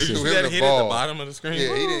shouldn't even Harrison. do You him got to the hit at the ball. bottom of the screen.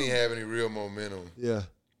 Yeah, he didn't have any real momentum. Yeah,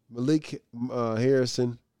 Malik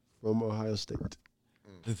Harrison from Ohio State.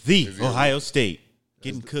 The Is he Ohio State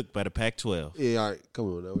getting cooked by the Pac-12. Yeah, all right. Come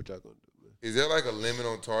on now. What y'all gonna do, man? Is there like a limit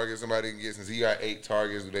on targets somebody can get? Since he got 8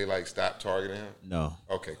 targets, do they like stop targeting him? No,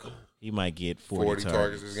 Okay, cool. he might get 40, 40 targets.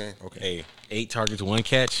 targets this game? Okay. Hey, 8 targets, 1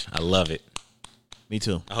 catch. I love it. Me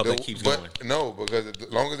too. I hope that keeps going. No, because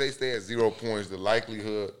as long as they stay at 0 points, the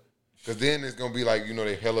likelihood, because then it's going to be like, you know,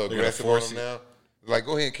 they hella gonna aggressive on force them it. now. Like,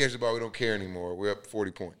 go ahead and catch the ball. We don't care anymore. We're up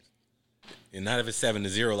 40 points. And not if it's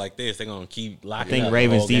 7-0 like this, they're gonna keep I locking. think up the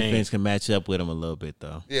Ravens whole game. defense can match up with them a little bit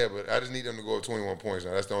though. Yeah, but I just need them to go up 21 points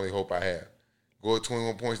now. That's the only hope I have. Go up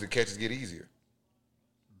 21 points, the catches get easier.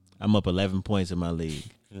 I'm up 11 points in my league.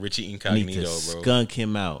 Richie I need Incognito, to bro. skunk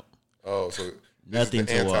him out. Oh, so Nothing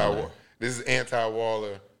to Waller. This is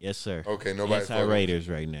anti-Waller. Yes, sir. Okay, nobody's Anti Raiders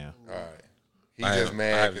right now. All right. He I just have,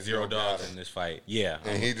 mad. I have 'cause 0 he don't got dogs him. in this fight. Yeah.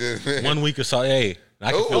 And he just 1 week of so hey,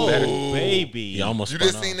 I can feel Oh. better. Baby. He almost You spun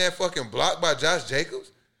just off. seen that fucking block by Josh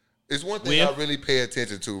Jacobs? It's one thing Where? I really pay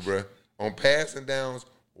attention to, bro. On passing downs,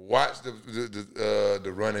 watch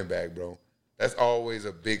the running back, bro. That's always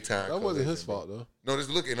a big time. That wasn't his collision, bro. fault No, though. just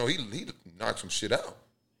look. No, he knocked some shit out.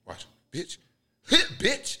 Watch, bitch, hit,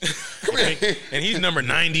 bitch. Come here. And he's number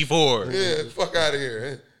 94. Yeah, fuck out of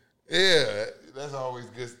here. Yeah, that's always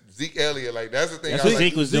good. Zeke Elliott, like that's the thing. That's I what like.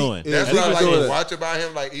 Zeke was doing. Yeah, That's Zeke what I was like doing to that. watch about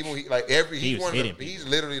him. Like even He was hitting he's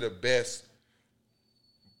literally the best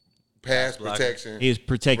pass blocker. protection. He's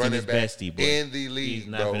protecting running his back bestie, but in the league, he's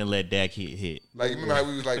not bro. going to let Dak hit. Like, you remember how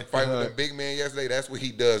we was like fighting with that big man yesterday? That's what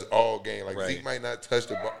he does all game. Like, Right. Zeke might not touch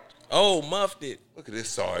the ball. Oh, muffed it. Look at this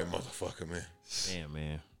sorry motherfucker, man. Damn,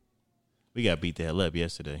 man. We got beat the hell up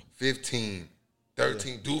yesterday. 15,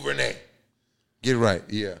 13, Duvernay. Get right.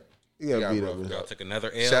 Yeah. You got beat up, roughed man. Y'all took another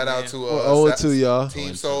L. Shout out man. to We're 0-2, y'all.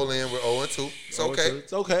 Team Soul in. We're 0-2. It's okay.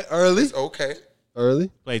 It's okay. Early. It's okay. Early.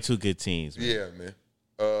 Play two good teams, man. Yeah, man.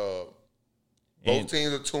 Both And-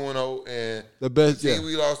 teams are 2-0, and The best. the Yeah. team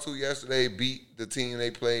we lost to yesterday beat the team they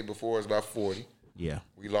played before us by 40. Yeah,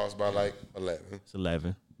 We lost by like 11. it's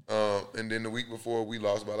 11. And then the week before, we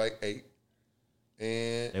lost by like 8.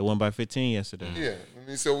 And They won by 15 yesterday. yeah, I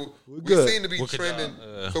mean, so we good. seem to be What could trending.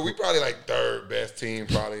 y'all, So we probably like third best team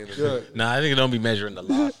probably in the Good. league. Nah, I think it don't be measuring the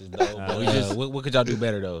losses though. But we just what could y'all do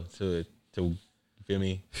better though to you feel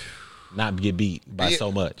me? Not get beat by Be-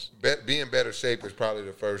 so much. Be in better shape is probably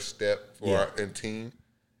the first step for Yeah. our team,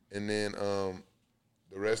 and then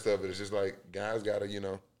the rest of it is just like guys got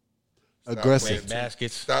to Aggressive.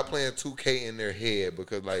 Baskets. stop playing 2K in their head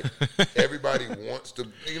because like everybody wants to,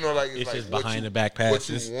 like It's like just what behind you- the back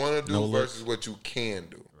passes, What you want to do no looks. versus what you can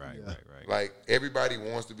do. Right. Like everybody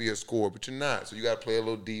wants to be a scorer, but you're not. So you got to play a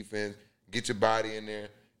little defense, get your body in there,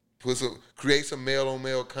 create some male on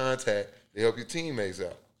male contact to help your teammates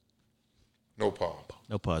out. No pause.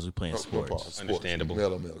 No pause. We playing No sports. pause. Sports. Understandable.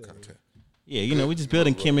 Male on male contact. Yeah, we just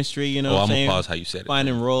building chemistry. You know Oh, what I'm I'm gonna saying? pause how you said it.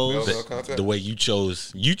 Finding roles. Male contact. The way you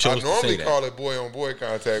chose I to say normally that. call it boy on boy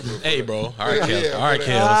contact. But Hey, bro. All right, Kels. Yeah, All right, but-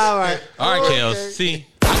 Kels. All right. All right, Okay. Kels. See,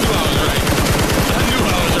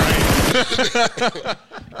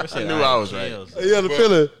 I knew I was right. You had a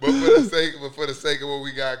feeling. But for the sake of what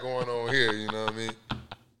we got going on here, you know what I mean.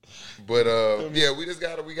 But yeah,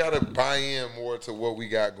 we gotta buy in more to what we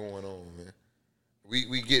got going on, man.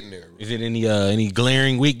 We getting there. Is it any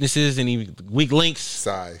glaring weaknesses? Any weak links?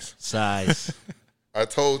 Size. Size. I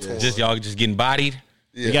told Torn. Just y'all just getting bodied?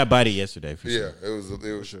 Yeah, We got body yesterday for yeah. sure.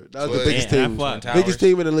 It was sure. That was the biggest Man, I team. fought. Biggest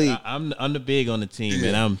team in the league. I'm the big on the team, Yeah.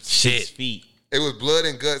 and I'm 6 Shit. feet. It was blood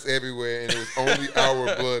and guts everywhere, and it was only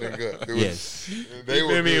our blood and guts. It was, Yes. they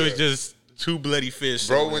were Maybe it was good. just 2 bloody fish.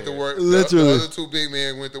 Bro went to work. Literally. The other 2 big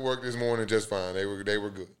men went to work this morning just fine. They were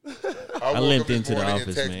good. I woke limped up this into the morning office,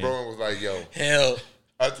 and text man. bro and was like, yo. Hell.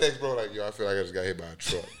 I text bro like, yo, I feel like I just got hit by a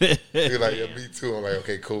truck. He was like, yeah, me too. I'm like,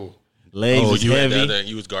 okay, cool. Legs Oh, is you had heavy. the other.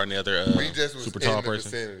 You was guarding the other We just was super in tall the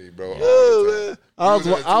person. vicinity, bro. Yeah, all the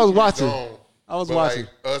man. time. I was He in a watching. 2-3 zone, I was but, watching.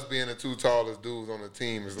 Like, us being the 2 tallest dudes on the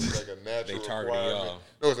team is like a natural They targeted requirement. y'all.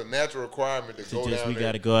 No, it's a natural requirement to go just down we there.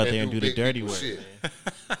 gotta go out there and do the big dirty people work, shit.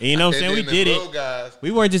 And you know what I'm saying? And We then did the it. little guys,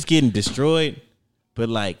 We weren't just getting destroyed, but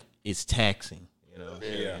like it's taxing. You know?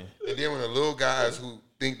 yeah. And then when the little guys who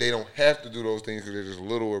think they don't have to do those things because they're just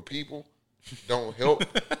littler people don't help,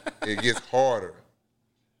 it gets harder.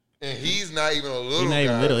 And he's not even a little He's not guy.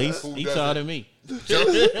 even little. who He's doesn't taller than me.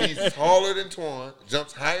 He's taller than Twan,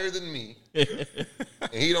 jumps higher than me, and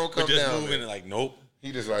he don't come Just down. moving there. like, nope.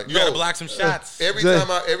 He just like You gotta no. block some shots. Every Jay. time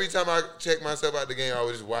I check myself out the game, I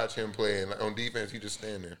would just watch him play. And like, on defense, he just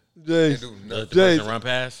stand there Jay, and do Let nothing. the Jay. person run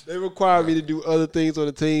past. they required me to do other things on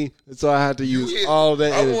the team, and so I had to use hit- all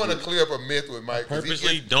that I energy. want to clear up a myth with Mike. 'cause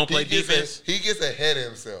Purposely don't play defense? He gets ahead of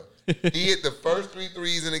himself. He hit the first 3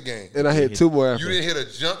 threes in the game. And I hit 2 more You after. didn't hit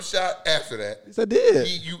a jump shot after that. Yes, I did.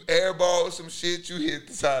 You airballed some shit. You hit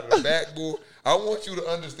the side of the backboard. I want you to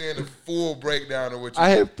understand the full breakdown of what you I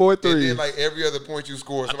had 4 And threes. then, like, every other point you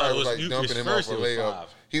scored, I somebody thought it was, was like, you- dumping his him off first a it was layup. 5.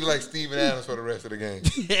 He like Steven Adams for the rest of the game.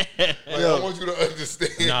 Like, I want you to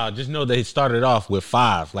understand. Nah, just know they started off with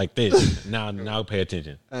 5 like this. Now pay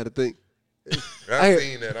attention. I had to think. I've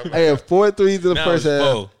seen that. I'm I had 4 threes in the Now first it's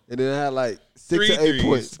half, 4. and then I had like 6 3 or 8 threes.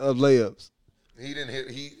 points of layups. He didn't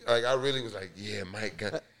hit. I really was like, yeah, Mike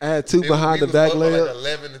got. I had 2 It- behind we the back was up by layups. like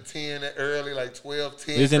 11 to 10 early, like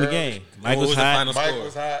 12-10. He was in the early. game. Mike What was was the hot. final Mike score?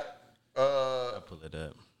 was hot. I'll pull it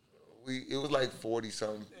up. It was like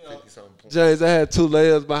 40-something, 50-something points. James, I had 2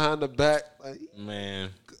 layups behind the back, like, Man.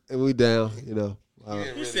 and we down. You know.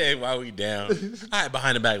 You said why we down. I had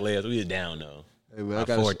behind the back layups. We was down though. Hey, man,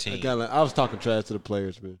 By 14. I was talking trash to the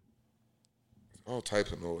players, man. All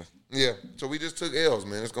types of noise. Yeah, so we just took L's,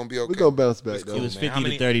 man. It's gonna be okay. We gonna bounce back though. It was man. How 50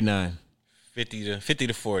 many- to 39. 50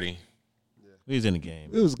 to 40. We was in the game.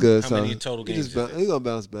 It was good. How so many total he games just is it? he gonna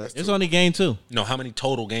bounce back. It was only game 2. No, how many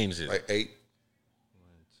total games is it? Like 8.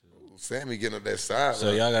 Sammy getting up that side.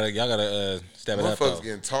 So y'all gotta step it up. Motherfuckers Though.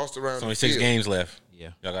 getting tossed around. It's only the 6 field. games left. Yeah.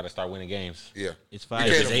 Y'all gotta start winning games. Yeah, It's We 5. can't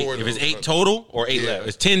If it's afford eight, if it's to lose 8 total or 8 Yeah. left,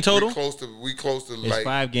 it's 10 total. We close to It's like.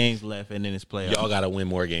 5 games left, and then it's playoffs. Y'all gotta win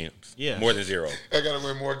more games. Yeah. more than 0. I gotta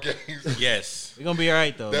win more games. Yes, We're going to be all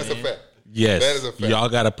right, though, That's man. a fact. yes. That is a fact. Y'all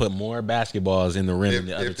gotta put more basketballs in the rim than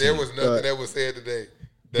the other If there team. was nothing that was said today,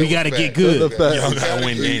 that We was gotta fact. get good. That's a fact. Y'all We gotta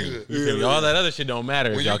win get games. good. You feel me? All that other shit don't matter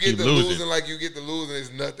if When y'all you get keep to losing. losing like you get to losing,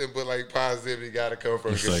 it's nothing but like positivity got to come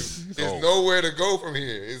from. It's It's, like, it's oh. nowhere to go from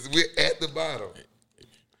here. We're at the bottom.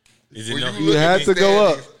 Is it When no, you look had at to these go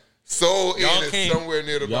up. standings, Soul y'all in is can't somewhere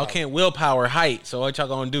near the y'all bottom. can't willpower height. So what y'all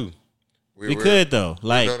gonna do? We could, though.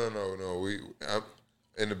 Like, No. I'm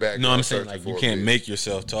in the back. No, I'm saying like you can't make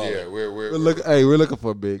yourself taller. Yeah, we're We're looking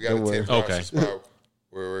for a big. we got Don't a worry. 10 Okay. okay. spot.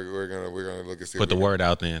 We're gonna look and see. Put if the we word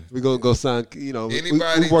out then. We're gonna go sign. You know,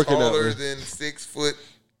 Anybody we working out. taller man. than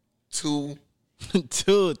 6'2"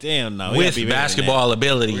 2, damn, no. we gotta With be better than basketball we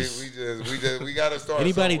abilities. gotta start. that.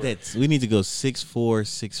 Anybody somewhere. that's, we need to go 6'4",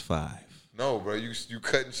 6'5". No, bro, you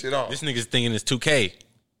cutting shit off. This nigga's thinking it's 2K.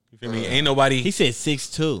 You feel me? Ain't nobody. He said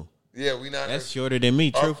 6'2". Yeah, we not. That's shorter than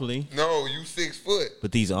me, truthfully. No, you 6 foot.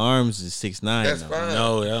 But these arms is 6'9". That's though. fine.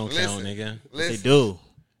 No, that don't Listen, count, nigga. They Listen, do.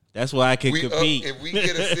 That's why I can we compete. if we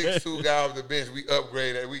get a 6'2" guy off the bench, we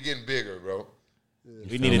upgrade that. We getting bigger, bro.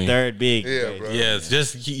 we need me? a third big. Yeah, right? bro. Yeah, it's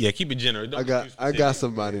just keep it general. Don't get too I got specific.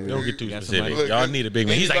 somebody. Man. Don't get too Got specific. somebody. Y'all need a big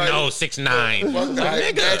man. He's like, Anybody- no, 6'9". Fuck the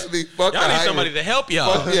height. Nigga. Actually, fuck Y'all the need height. somebody to help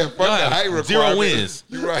y'all. Fuck, yeah, fuck Y'all the have height requirement. 0 wins.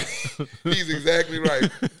 You're right. He's exactly right.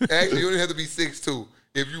 Actually, you don't have to be 6'2".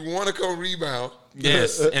 If you want to come rebound,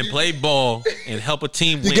 Yes, and play ball and help a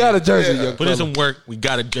team win. You got a jersey, Yeah. young Put in fella. some work. We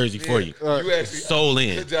got a jersey for you. you actually Soul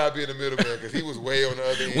in. Good job being the middleman because he was way on the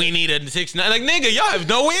other end. We need a 6'9". Like, nigga, y'all have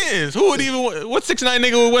no wins. Who would even? What 6'9"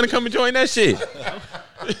 nigga would want to come and join that shit?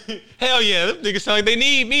 Hell yeah, them niggas sound like they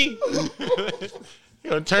need me. You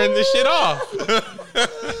gonna turn this shit off?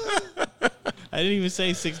 I didn't even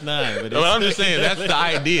say 6'9", but But I'm just saying that's the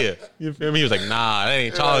idea. You feel me? He was like, nah, that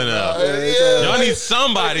ain't tall enough. Y'all need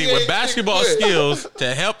somebody with basketball skills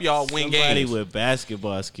to help y'all win somebody games. with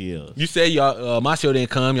basketball skills. You say y'all Masio didn't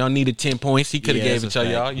come. Y'all needed 10 points. He could have Yeah, gave it that's to a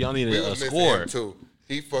y'all. fact. Y'all We needed a was missing score. him too.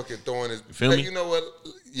 He fucking throwing his. feel Hey, me? you know what?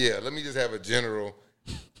 Yeah, let me just have a general,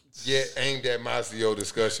 aimed at Masio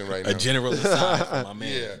discussion right now. A general aside for my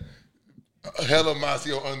man. Yeah, hella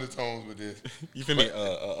Masio undertones with this. You feel me?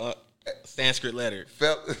 Sanskrit letter.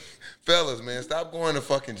 Fellas, man, stop going to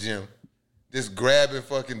fucking gym just grabbing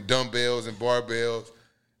fucking dumbbells and barbells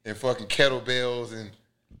and fucking kettlebells and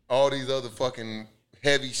all these other fucking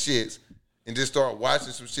heavy shits and just start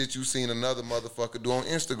watching some shit you seen another motherfucker do on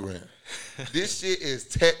Instagram. This shit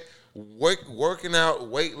is working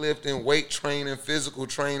out, weightlifting, weight training, physical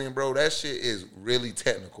training, bro. That shit is really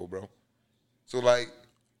technical, bro. So, like,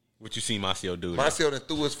 What you seen Marcio do? Marcel done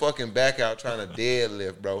threw his fucking back out trying to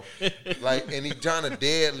deadlift, bro. Like, and he trying to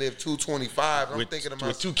deadlift 225. I'm thinking to myself,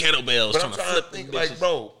 with 2 kettlebells. but I'm trying to flip think, them like, bitches.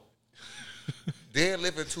 bro,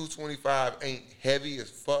 deadlifting 225 ain't heavy as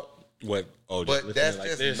fuck. What? Oh, But lifting that's it like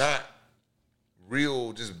just this? not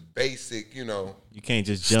real, just basic, you know. You can't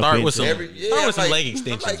just jump Start into with some- it. Start with some like- leg I'm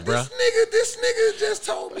extensions, like, bruh. This nigga just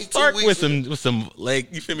told me Start 2 with weeks some leg.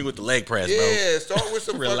 You feel me with the leg press, bro? Yeah, start with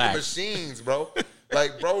some fucking Relax. machines, bro.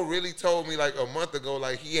 Like, bro really told me like a month ago,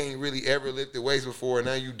 like he ain't really ever lifted weights before, and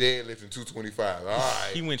now you deadlifting 225. All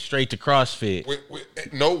right. He went straight to CrossFit.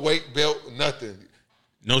 With no weight belt, nothing.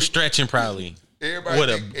 No stretching, probably. Everybody With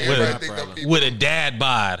a- think, with everybody a- think them people, With a dad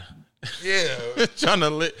bod. yeah, trying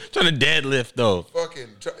to deadlift though. fucking,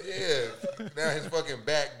 yeah. Now his fucking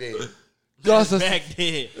back dead. Y'all Back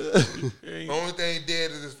then. The only thing dead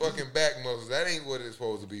is his fucking back muscles. That ain't what it's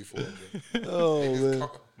supposed to be for. Bro. Oh Niggas man.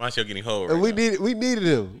 Marcio getting hold. And Right we now. needed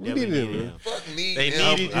him. We Yeah, we needed him, needed man. him. Fuck need They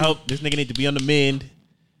him. needed- I hope this nigga need to be on the mend.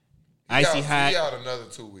 Icy He hot. out another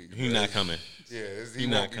 2 weeks. He's bro. not coming Yeah, he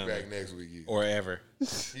not won't be coming. back next week either. or ever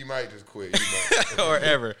He might just quit. He might. or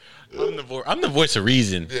ever. I'm the voice of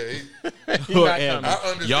reason. Yeah, He not Or coming. I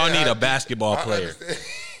understand Y'all need how a basketball I player. understand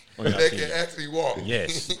On your that team. can actually walk.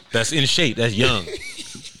 Yes, that's in shape. That's young.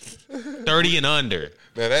 30 and under.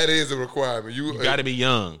 Now that is a requirement. You You got to be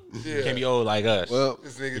young. You Yeah. can't be old like us. Well,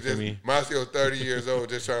 This nigga feel just me? Marcio 30 years old,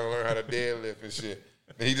 just trying to learn how to deadlift and shit.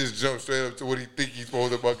 And he just jumped straight up to what he think he's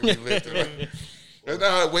supposed to fucking be lifting. Like, that's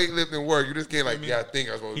not how weightlifting work. You just can't like, yeah, I think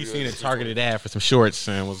I'm supposed to. he be seen a lifting. targeted ad for some shorts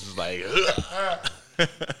and was just like,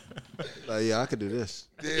 like, yeah, I could do this.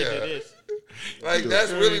 Yeah. Like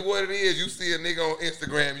that's really what it is. You see a nigga on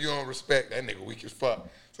Instagram, you don't respect that nigga weak as fuck.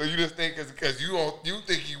 So you just think because you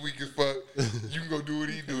think he weak as fuck, you can go do what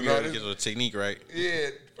he do. you No, gotta this- get a technique right. yeah,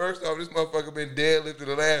 first off, this motherfucker been deadlifting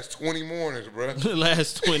the last 20 mornings, bro. The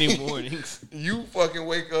last 20 mornings. You fucking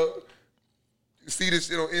wake up, see this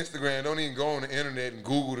shit on Instagram, don't even go on the internet and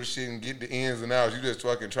Google the shit and get the ins and outs. You just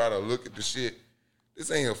fucking try to look at the shit.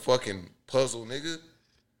 This ain't a fucking puzzle, nigga.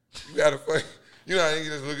 You gotta fucking, you know how you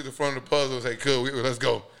just look at the front of the puzzle and say, cool, let's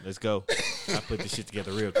go. Let's go. I put this shit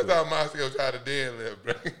together real That's quick. how Marcio tried to deadlift,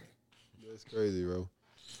 bro. That's crazy, bro.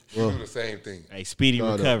 Do the same thing. Hey, speedy No,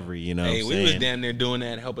 no. recovery, you know Hey, what I'm we was saying? down there doing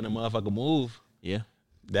that, helping a motherfucker move. Yeah.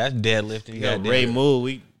 That's deadlifting. Yo, goddamn. Ray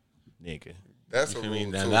move, nigga. That's a feel me?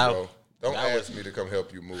 rule Now too, that- bro. Don't that ask me to come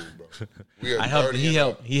help you move, bro. We are I helped. 30 He and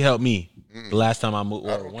helped. up. He helped me the last time I moved.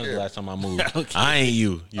 I Or don't one of the care. last time I moved. I ain't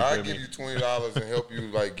you. You I'll feel give me? you $20 and help you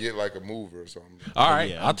like get like a mover or something. All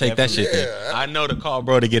right, Yeah, I'll take that shit. definitely- Then. Yeah. I know to call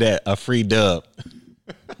bro to get a free dub.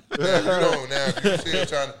 You don't now. If you still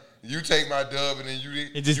trying to, you take my dub and then you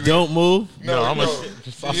It just you, don't move. No, I'm no. I'll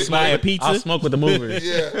He- Buy a smoke, pizza. I'll smoke with the movers.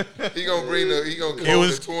 Yeah, he gonna bring he gonna It call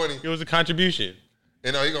was the 20. It was a contribution.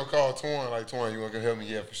 And he gonna call Torn like Torn. You gonna help me?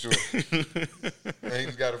 Yeah, for sure. And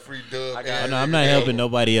he's got a free dub. I got- Oh, and no, I'm not helping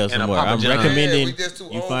nobody else And no a more. Papa I'm John. recommending Yeah, we just too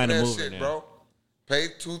you old find for a that mover shit, now. bro. Pay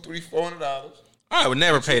 $200, $300, $400. I would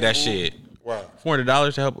never pay that shit. Wow.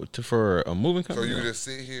 $400 to help for a moving So company. you could just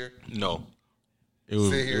sit here, no. It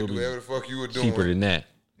would, sit here, it would do be whatever the fuck you were doing. cheaper than that.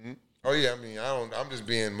 Oh yeah, I mean, I'm just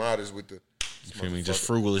being modest with the. You feel me? Just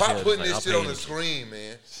frugal as Stop hell. putting Like, this I'll shit pay on the it. screen,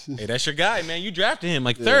 man. Hey, that's your guy, man. You drafted him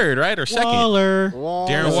like third, right, or second? Waller. Darren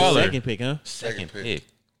That's the Waller. second pick, huh? Second Second pick. pick.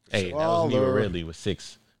 Hey, that was me with Waller. Ridley with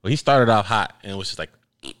 6. Well, he started off hot and it was just like,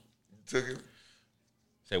 You took it.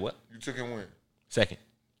 say what? You took it when? Second.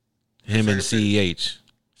 Him and Second CEH,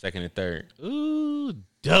 second and third. Ooh,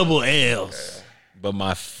 double L's. But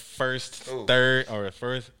my first, Ooh. third, or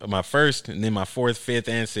my first, and then my fourth, fifth,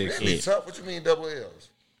 and sixth. That'd be tough. What you mean double L's?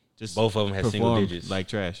 Just Both of them had single performed digits. like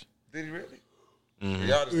trash. Did he really?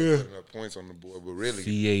 Y'all just been putting up points on the board, but really,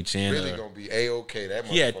 CEH and really gonna be A-OK. That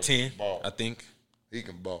he had motherfucker 10, can ball. I think. He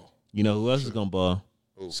can ball. You know who else is gonna ball?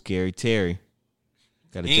 Who? Scary Terry.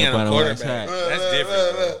 Got to He ain't jump a on the white quarterback. hot. That's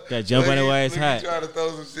different, bro. Got to jump on the white hot. Trying to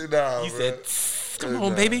throw some shit down. He bro. said, "Come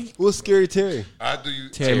on, baby." What's Scary Terry? I do you.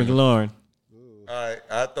 Terry McLaurin. All right,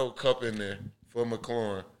 I throw Cup in there for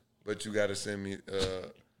McLaurin, but you got to send me.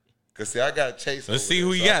 Cause see, I got Chase. Let's over see there,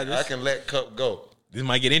 who you so got. I can let Cup go. This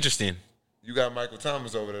might get interesting. You got Michael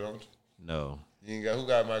Thomas over there, don't you? No. You ain't got who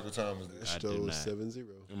got Michael Thomas there? I do Still not. 7-0.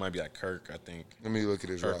 It might be like Kirk, I think. Let me look at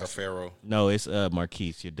his Kirk or roster. Pharaoh. No, it's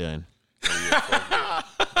Marquise. You're done.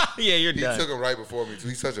 Yeah, you're He done. took him right before me too.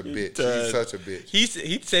 He's such a bitch. done. He's such a bitch. He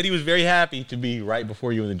said he was very happy to be right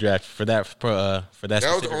before you in the draft for that That was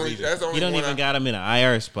specific the only. reason. That's the only You don't one. even got him in an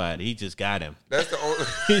IR spot. He just got him. That's the only.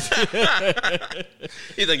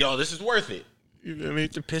 He's like, yo, this is worth it. You know what I mean?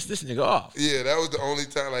 To piss this nigga off. Yeah, that was the only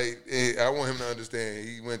time. Like, I want him to understand.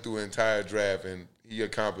 He went through an entire draft and he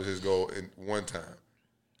accomplished his goal in one time.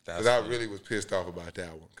 Because I really was pissed off about that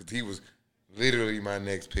one. Because he was literally my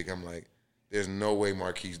next pick. I'm like, there's no way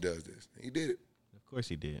Marquise does this. He did it. Of course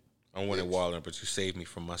he did. I wanted Waller, but you saved me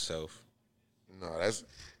from myself. No, that's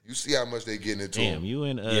you see how much they getting into Damn, him. you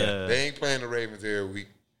and Yeah. They ain't playing the Ravens every week.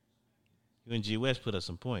 you and G West put up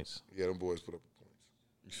some points. Yeah, them boys put up points.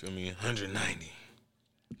 You feel me? 190.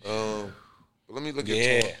 But let me look at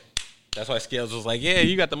Yeah. Tom. That's why Scales was like, yeah,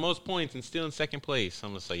 you got the most points and still in second place.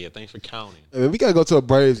 I'm just like, yeah, thanks for counting. I mean, we gotta go to a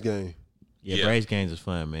Braves game. Yeah, Yeah. Braves games is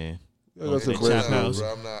fun, man. We gotta go to a Chop Braves game. house.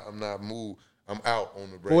 Bro, I'm not moved. I'm out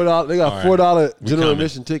on the break. $4. They got All right. $4 We general coming.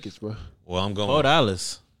 admission tickets, bro. Well, I'm going.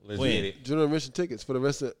 $4. Let's When? get it. General admission tickets for the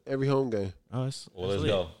rest of every home game. Oh, that's, Well, that's let's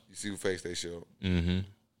lit. go. You see what face they showed. Mm-hmm.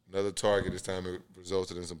 Another target this time. It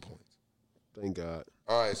resulted in some points. Thank God.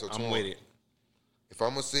 All right, so I'm tomorrow, with it. if I'm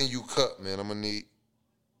gonna send you Cup, man, I'm gonna need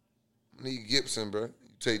Gibson, bro. You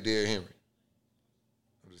take Derrick Henry.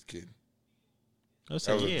 I'm just kidding. That's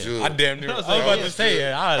That was yeah. a jug. I damn near. I was I was about like, to say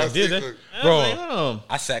it. I was did thinking, that, I bro. was like, hold on.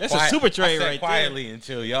 I sat That's quiet. a super trade I sat right quietly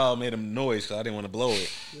until y'all made a noise because I didn't want to blow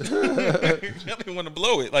it. I didn't want to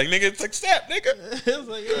blow it. Like, nigga, it's accept, nigga. there. It was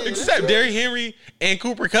like, yeah, Accept Derrick Henry and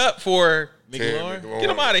Cooper Cup for. Terry McLaurin. McLaurin Get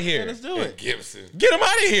him out of Yeah, here. let's do and it. Gibson. Get him out of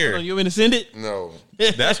Hold on, here. you want me to send it? No,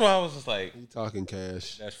 That's why I was just like, You talking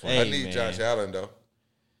cash. that's fine. Hey, I need man. Josh Allen though.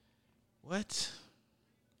 What?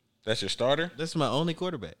 That's your starter? That's my only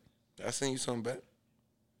quarterback. I send you something back.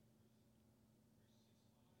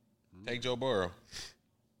 Take Joe Burrow.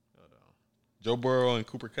 Joe Burrow and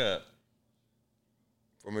Cooper Cup.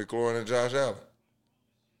 For McLaurin and Josh Allen.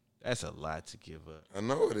 That's a lot to give up. I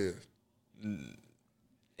know it is.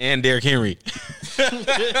 And Derrick Henry. Throw in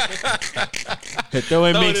Throw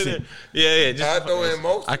it Mixon. in. Yeah. I Just, throw in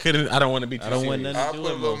most. I couldn't. I don't want to be too I don't want serious. nothing I'll to do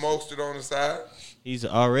put a with little most. Mostert on the side. He's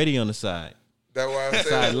already on the side. That's why I said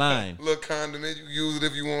Sideline. little condiment. You can use it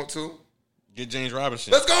if you want to. Get James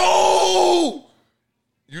Robinson. Let's go.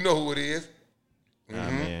 You know who it is. Nah,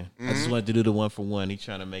 man. I just wanted to do the 1-for-1. He's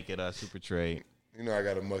trying to make it a super trade. You know I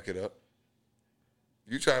gotta muck it up.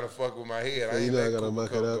 You trying to fuck with my head? I Yeah, ain't you know I let gotta Cooper muck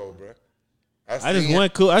Cup it up. go, bro. I just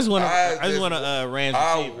want cool. I just want I a Rams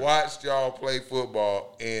I receiver. watched y'all play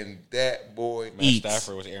football, and that boy. Matt Eats.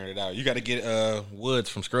 Stafford was airing it out. You got to get Woods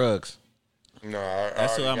from Scruggs. No,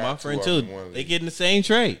 That's what I'm offering too. They getting the same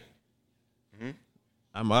trade.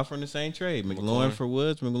 I'm offering the same trade. McLaurin for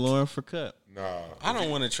Woods, McLaurin for Cup. Nah, I don't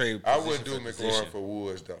want to trade. I wouldn't do position for McLaurin position. for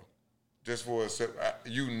Woods though. Just for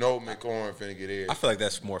you know McLaurin finna get air. I feel like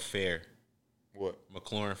that's more fair. What?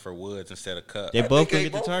 McLaurin for Woods instead of Cup. They I both think can they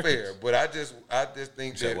get the both targets. fair, but I just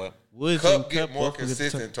think said that what? Woods and Cup get Cup more both can get the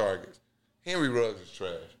consistent targets. Henry Ruggs is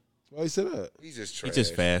trash. Why you say that? He's just He's trash.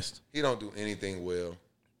 just fast. He don't do anything well.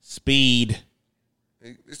 Speed.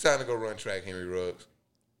 It's time to go run track, Henry Ruggs.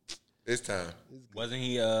 It's time. Wasn't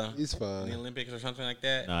he He's in the fine. Olympics or something like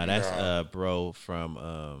that? Nah, that's Nah. bro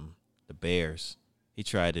from the Bears. He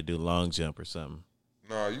tried to do long jump or something.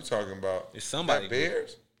 No, you talking about It's somebody that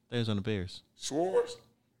Bears? They was on the Bears. Schwartz?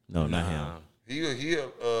 No, not him. He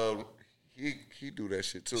do that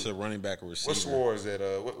shit too. It's a running back or receiver. What Schwartz at?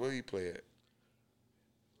 Where he play at?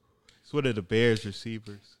 It's one of the Bears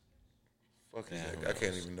receivers. Fuck is that? I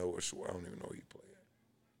can't even know what Schwartz. I don't even know who he play at.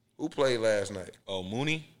 Who played last night? Oh,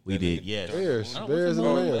 Mooney? We did, yes. Bears. Oh, Bears and the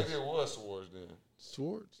Oh, Rams. maybe it was Schwartz then.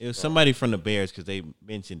 Swords. It was somebody from the Bears because they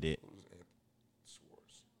mentioned it.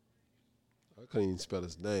 Schwartz. I couldn't even spell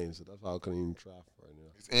his name, so that's why I couldn't even try for right now.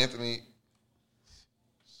 It's Anthony.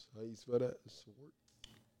 How you spell that? Swords.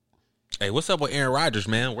 Hey, what's up with Aaron Rodgers,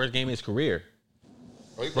 man? Worst game of his career.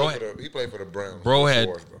 Oh, Bro, he played for the Browns. Bro had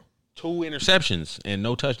Schwartz, bro. 2 interceptions and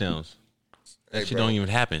no touchdowns. That Hey, shit bro. don't even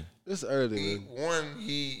happen. It's early, man.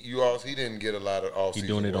 He didn't get a lot of off He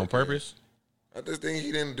season. doing it on purpose? I just think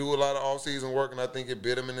he didn't do a lot of off season work, and I think it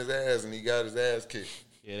bit him in his ass, and he got his ass kicked.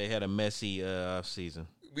 Yeah, they had a messy offseason.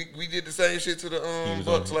 We did the same shit to the was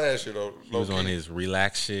Bucks on- last year though. He was low-key. on his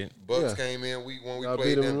relax shit. Bucks Yeah. came in week 1. We Y'all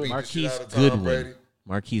played beat them, him. beat the shit Marquise out of Tom Goodwin. Brady.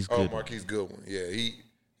 Marquise Oh, Goodwin. Marquise Goodwin. Yeah,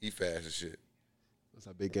 he fast as shit. That's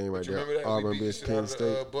a big game right You remember there. that? Auburn We beat the beats shit out Kansas of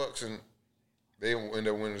the State. Bucks, and they ended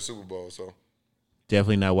up winning the Super Bowl. So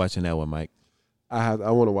Definitely not watching that one, Mike. I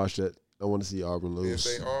want to watch that. I want to see Auburn if lose.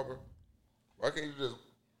 they Auburn, why can't you just?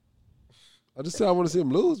 I just said I want to see them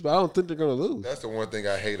lose, but I don't think they're gonna lose. That's the one thing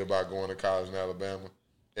I hate about going to college in Alabama.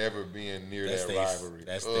 ever being near That that rivalry.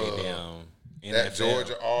 That stay down. That NFL.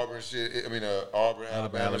 Georgia Auburn shit. I mean, Auburn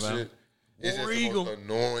Alabama shit. It's just the most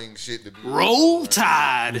annoying shit to be. Roll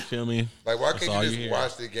Tide. You feel me? Like, why That's can't all you you just hear.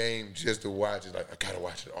 watch the game just to watch it? Like, I gotta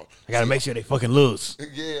watch it all. I gotta make sure they fucking lose.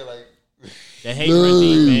 Yeah, like That hate run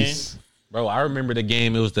deep, man. Bro, I remember the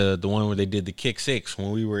game. It was the one where they did the kick six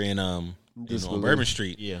when we were in on Bourbon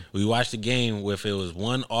Street. Yeah. We watched the game with it was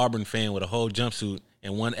one Auburn fan with a whole jumpsuit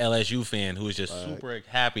and one LSU fan who was just super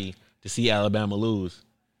happy to see Alabama lose.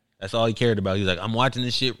 That's all he cared about. He was like, I'm watching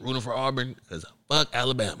this shit rooting for Auburn because fuck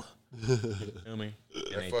Alabama. You feel me?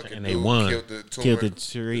 And they dude won. Killed the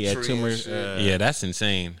tree at Tumor. and shit. Yeah, that's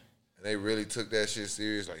insane. And they really took that shit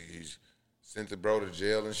serious. Like, he sent the bro to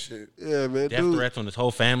jail and shit. Yeah, man. Death dude, threats on his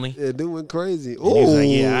whole family. Yeah, dude went crazy. He was like,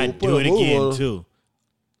 yeah, I'd put do a it move on again, him. too.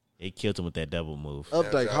 They killed him with that double move.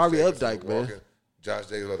 Updike, Josh Harvey Jacobs Updike, man. Josh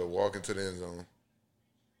Jacobs let her walk into the end zone.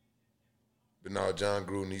 But no, John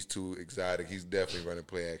Gruden, he's too exotic. He's definitely running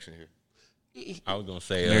play action here. I was gonna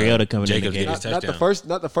say Mariota coming in Jacobs the get game. his Not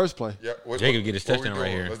touchdown. the first play. Yeah, Jacob get his what we touchdown right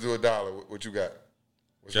doing? here. Let's do $1. What you got?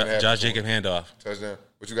 What's gonna happen Josh to him? Jacob handoff. Touchdown.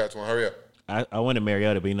 What you got, Twan? Hurry up. I wanted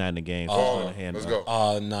Mariota, but he's not in the game. So Oh, I'm gonna hand let's it go. off.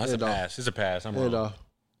 Oh no, it's a Handoff. pass. It's a pass. I'm And wrong.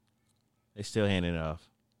 They still handing it off.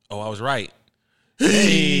 Oh, I was right.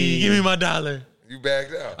 Hey, give me my $1. You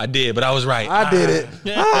backed out. I did, but I was right. I did it.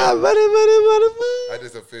 Money. I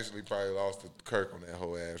just officially probably lost to Kirk on that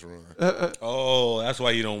whole ass run. Oh, that's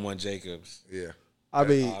why you don't want Jacobs. Yeah. I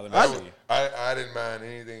mean, let me I, see. I didn't mind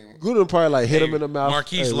anything. Gruden probably like hit him in the mouth.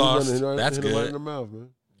 Marquise we lost. hit him That's hit him right good. in the mouth, man.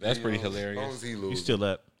 That's pretty As long hilarious. as he You loses. still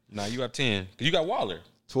up. Nah, you got 10. 'Cause you got Waller.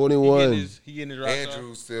 He 21. getting his rocks off.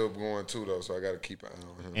 Andrew's still going too, though, so I got to keep an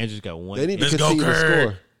eye on him. Andrew's got one. They need to Let's go, continue to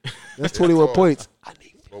Kirk. score. That's 21 points.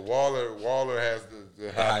 But Waller has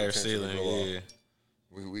the Higher potential to ceiling, go off.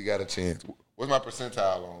 yeah. We got a chance. What's my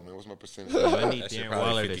percentile on, man? What's my percentage? I need That shit Darren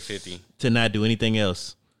probably Waller 50-50. to not do anything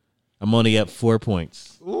else. I'm only up 4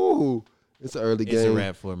 points. Ooh, it's an early It's game. a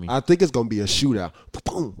wrap for me. I think it's gonna be a shootout.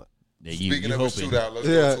 Boom. Yeah, you Speaking of a hoping. shootout, let's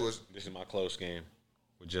Yeah. go to a This is my close game.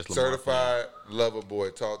 With just Lamar. certified lover boy.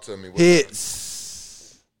 Talk to me.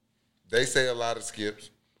 Hits. They say a lot of skips.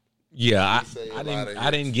 Yeah, say a I lot didn't. of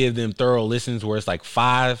I didn't hits. give them thorough listens where it's like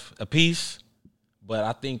 5 a piece, but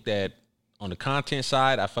I think that on the content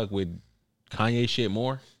side, I fuck with Kanye shit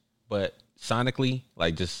more. But sonically,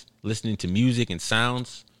 like just listening to music and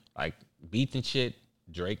sounds, like beats and shit,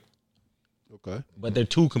 Drake. Okay. But they're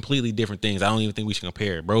two completely different things. I don't even think we should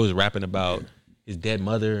compare. Bro is rapping about his dead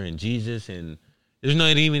mother and Jesus, and there's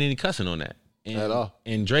not even any cussing on that. And, At all.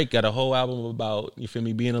 And Drake got a whole album about, you feel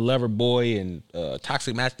me, being a lover boy and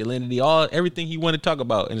toxic masculinity, everything he wanted to talk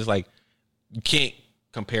about. And it's like, you can't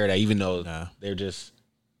compare that, even though they're just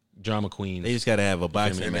drama queens. They just got to have a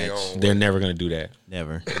boxing In their match. own They're never going to do that.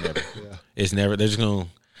 Never. It's never, they're just going to,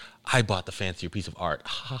 I bought the fancier piece of art.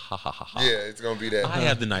 Ha, ha, ha, ha, ha. Yeah, it's gonna be that. I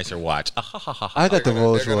have the nicer watch. Ah, ha, ha, ha, ha. I got the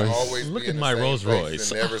Rolls They're gonna Royce. always Look be at in the my same Rolls place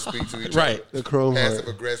Royce. and never speak to each Right. other. The Chrome Passive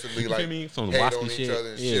Heart. aggressively, feel like me? Some hate waspy on each shit. other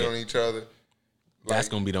and Yeah. shit on each other. That's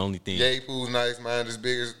Like, going to be the only thing. Yay, fool's nice, mine is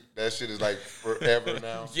bigger. That shit is like forever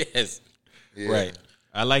now. Yes. Yeah. Right.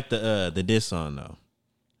 I like the diss song though.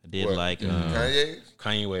 I did What? like. Kanye?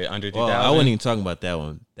 Kanye with under 3,000. Well, I wasn't even talking about that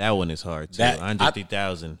one. That one is hard too. That- Under I-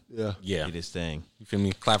 3,000 Yeah. Yeah. did his thing. You feel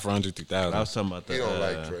me? Clap for under 3,000. I was talking about the. He don't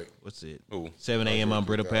like Drake. What's it? Ooh. 7 a.m. on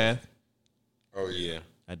Brittle Path. Oh yeah. Yeah.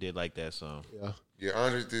 I did like that song, Yeah. Yeah,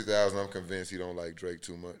 Andre 3000, I'm convinced he don't like Drake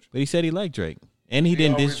too much. but he said he liked Drake, and he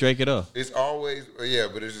didn't always- diss Drake at all. It's always, yeah,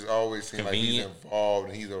 but it's just always seemed like he's Convenient. involved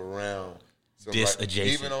and he's around. So Diss like,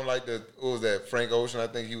 adjacent. even on like what was that, Frank Ocean, I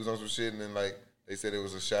think he was on some shit and then like they said it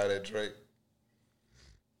was a shot at Drake.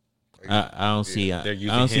 Like, I don't see. I They're using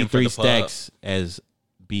don't see him for 3 the pub. Stacks as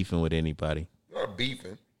beefing with anybody. not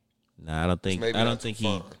beefing. Nah, I don't think. Maybe I not don't too think he.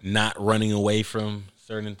 fun. Not running away from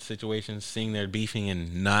certain situations, seeing they're beefing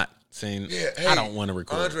and not saying, Yeah, hey, I don't want to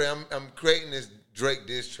record. Andre, I'm creating this Drake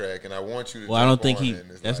diss track and I want you to Well, I don't jump think on he. it.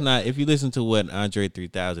 And it's That's like, not. If you listen to what Andre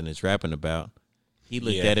 3000 is rapping about, he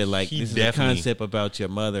looked Yeah, at it like he this is a definitely- concept about your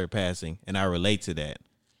mother passing, and I relate to that.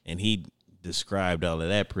 And he described all of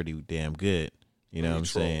that pretty damn good. You know what I'm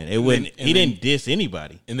troll. saying? It wouldn't. and He then- didn't diss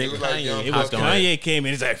anybody. And then It was like Kanye, Young It was Buck hopped on it. Kanye came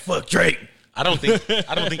in. He's like, "Fuck Drake." I don't think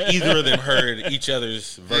either of them heard each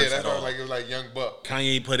other's yeah, verse that's at why all. like it was like Young Buck.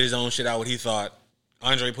 Kanye put his own shit out, what he thought.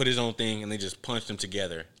 Andre put his own thing, and they just punched them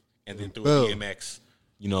together, and then threw a Boom. DMX,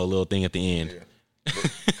 a little thing at the end. Yeah.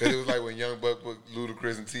 Because it was like when Young Buck put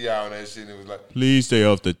Ludacris and T.I. on that shit, and it was like, Please stay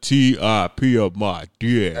off the TIP of my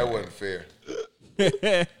dick. that wasn't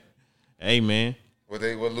fair. Hey man, What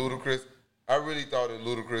Ludacris, I really thought that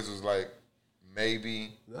Ludacris was like,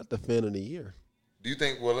 maybe, Not the fan of the year. Do you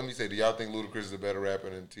think? Well, let me say. Do y'all think Ludacris is a better rapper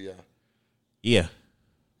than T.I.? Yeah.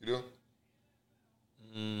 You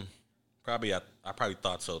do? Probably, I probably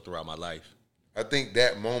thought so throughout my life. I think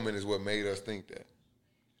that moment is what made us think that.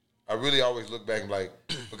 I really always look back and like,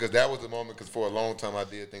 because that was the moment, because for a long time I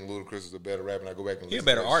did think Ludacris was a better rapper, and I go back and He a listen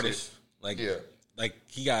better to that artist. shit. Like, Yeah. like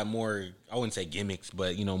he got more, I wouldn't say gimmicks,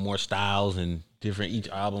 but, you know, more styles and different. Each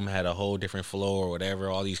album had a whole different flow or whatever.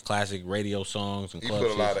 All these classic radio songs and He club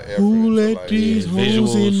put a lot of shit. effort into like, these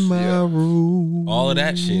visuals in my room? All of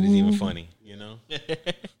that shit is even funny, you know?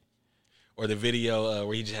 Or the video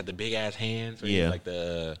where he just had the big ass hands. Where he was like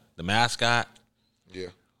the mascot. Yeah.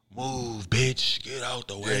 Move, bitch. Get out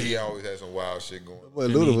the Yeah, way. he always had some wild shit going on. Well,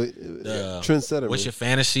 Ludacris, trendsetter. What's man. your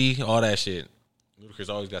fantasy? All that shit. Ludacris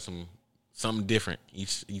always got something different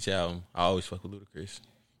each album. I always fuck with Ludacris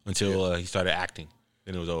until he started acting.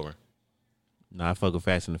 Then it was over. Nah, I fuck with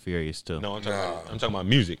Fast and the Furious too. No, I'm talking about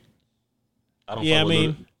music. I don't. Yeah, fuck I with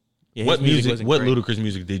mean, yeah, what his music? music? Wasn't What great. Ludacris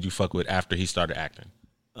music did you fuck with after he started acting?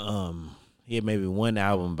 He had maybe one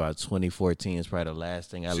album about 2014 is probably the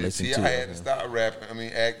last thing I listened T.I. to. had to stop rapping. I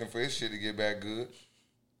mean, acting for his shit to get back good.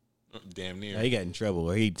 Damn near. He got in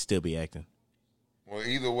trouble, or he'd still be acting. Well,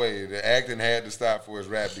 either way, the acting had to stop for his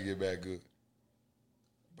rap to get back good.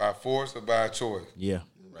 By force or by choice. Yeah,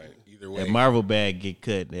 Right. Either way. that Marvel bag get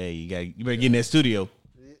cut. Hey, you better get in that studio.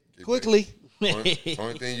 Quickly. Only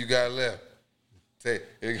thing you got left. Say,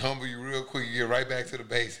 it humble you real quick. You get right back to the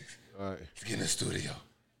basics. All right. Let's get in the studio.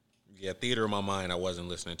 Yeah, Theater of My Mind I wasn't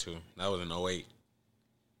listening to. That was in 08.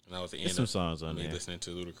 And that was the end There's some of songs on me there. listening to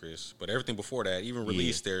Ludacris. But everything before that, even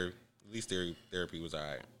Release Their Therapy was all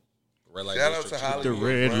right. Red Light Shout out District, to Hollywood The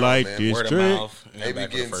Red Brown, Light man. District. Word of Mouth. and They be back for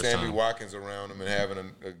the getting first Sammy time. Watkins around them and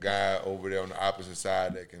having a guy over there on the opposite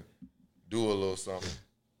side that can do a little something.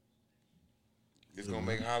 It's going to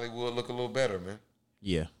make Hollywood look a little better, man.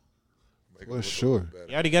 Yeah, Make it For look a sure. little better.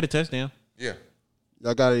 he already got a touchdown. Yeah.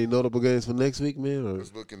 Y'all got any notable games for next week, man? Or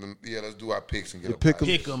Let's look in the, let's do our picks and get You a pick 'em.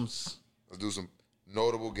 Pick'ems. Let's do some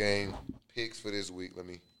notable game picks for this week. Let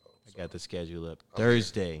me. I got the schedule up.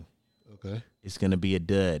 Thursday, okay? it's gonna be a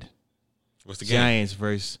dud. What's the game? Giants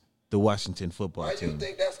versus the Washington football Why you team.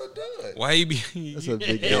 think that's a dud? Why you be? That's a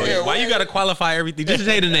big Yo, game. Yeah, why you got to qualify everything? Just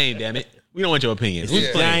say the name, damn it. We don't want your opinions. It's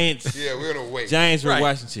Yeah. Giants. Yeah, we're gonna wait. Giants versus Right.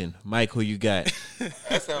 Washington. Mike, who you got?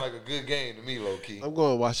 That sounds like a good game to me, low key. I'm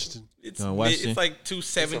going Washington. It's, Washington? it's like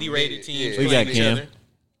 270 It's a rated mid- teams yeah. Who you playing got, each Cam? other.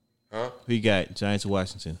 Huh? Who you got? Giants or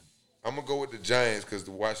Washington? I'm gonna go with the Giants because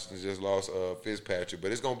the Washington just lost Fitzpatrick,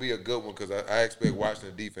 but it's gonna be a good one because I expect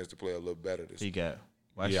Washington defense to play a little better this Who you year. got?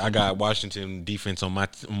 Washington. Yeah, I got Washington defense on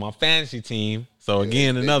my fantasy team. So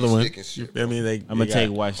again, they another be one. sticking shit, You feel me? I'm gonna take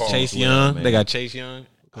Washington. Chase as well, Young. man. They got Chase Young.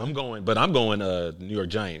 I'm going New York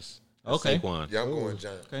Giants. Okay. Saquon. Yeah, I'm going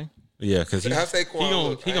Giants. Okay. Yeah, because How Saquon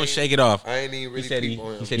look? he I gonna ain't- shake it off. I ain't even really he said peep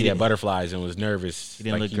on him. he said he had butterflies and was nervous. He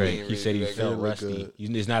didn't look great. He said he He felt didn't look rusty.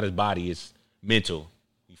 good. It's not his body; it's mental.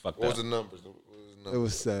 He fucked What up. was the numbers? What was the It numbers?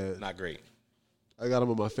 was sad. Not great. I got him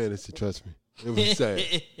on my fantasy. Trust me. It was sad.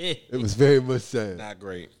 It was very much sad. Not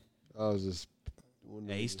great. I was just.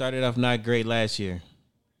 Yeah, he started off not great last year.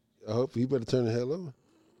 I hope he better turn the hell over.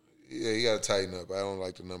 Yeah, you gotta tighten up. I don't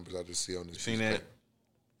like the numbers I just see on this. Seen piece of that? paper.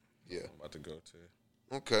 Yeah. I'm about to go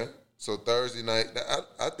to Okay. So Thursday night,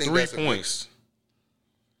 I think 3 that's a good- points.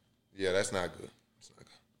 Yeah, that's not good. That's not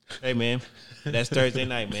good. Hey man, that's Thursday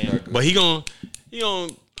night, man. But he gonna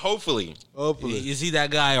hopefully. Hopefully. Is he that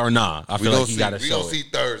guy or nah? I We feel gonna like he see. got to We show gonna see it.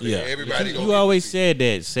 Thursday. Yeah. Everybody. gonna You get always to see. said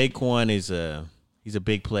that Saquon he's a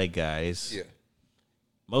big play guy. It's, Yeah.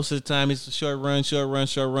 most of the time it's a short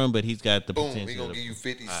run, but he's got the Boom. potential. He gonna to- give you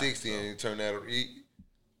 50, 60, and turn that.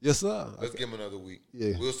 Yes, sir. Let's give him another week.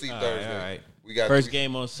 Yeah. We'll see All right, Thursday. all right. We got First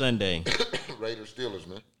game on Sunday. Raiders Steelers,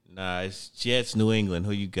 man. Nah, it's Jets, New England.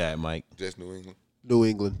 Who you got, Mike? Just New England. New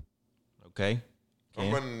England. Okay.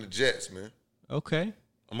 I'm running the Jets, man. Okay.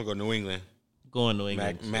 I'm gonna go New England. Going New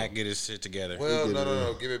England. Mac get his shit together. Well,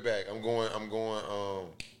 no. Give it back. I'm going.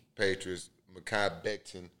 Patriots. Mekhi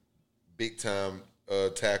Becton, big time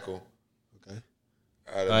tackle. Okay.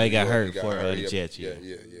 Out of Oh, he New got York. hurt for the Yep. Jets, Yeah.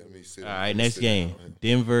 yeah. Let me sit All down. right, Let me next sit game. down.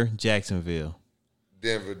 Denver, Jacksonville.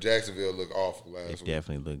 Denver, Jacksonville looked awful They last week.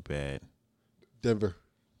 definitely look bad. Denver.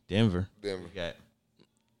 Denver. Denver. You got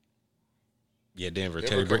Yeah, Denver.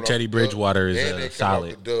 Denver coming Teddy off the Bridgewater dub. And is they come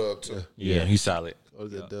solid. off the dub too. Yeah, he's solid. What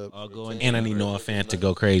was that, Dub? all going. And I need Noah Fant to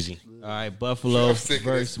go crazy. All right, Buffalo I'm sick of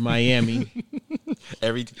this. versus Miami.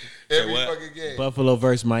 Every Every what? fucking game. Buffalo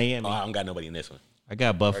versus Miami. Oh, I don't got nobody in this one. I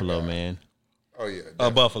got Buffalo, man. Oh yeah.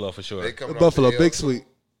 Buffalo for sure. They coming off Buffalo, the big L, sweet.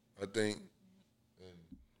 I think.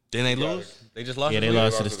 Didn't they lose? They just lost. Yeah, they this week?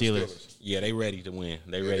 lost to the lost to the Steelers. Steelers. Yeah, they ready to win.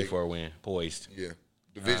 They ready they- for a win. Poised. Yeah.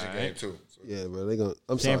 division All right. game too. So, Yeah, bro. They gonna.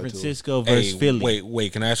 I'm San sorry, Francisco Hey, versus Philly.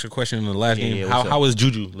 wait. Can I ask you a question in the last Yeah, game? yeah, what's up? How was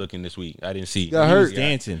Juju looking this week? I didn't see. Got hurt. He's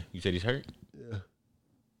dancing. You said he's hurt.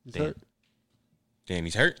 He's Damn. hurt. Damn,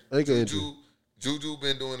 he's hurt. I think an injury. Juju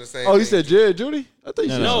been doing the same. Oh, you thing. said Jared Judy? I thought you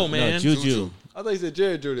said. No, man. Juju. I thought you said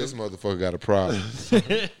Jared Judy. This motherfucker got a problem.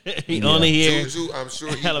 He only here. Juju, I'm sure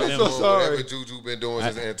he's been Alabama. doing I'm so sorry. whatever Juju been doing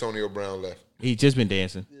since Antonio Brown left. He just been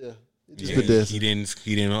dancing. Yeah. He just Yeah, been dancing.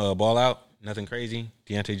 he didn't ball out. Nothing crazy.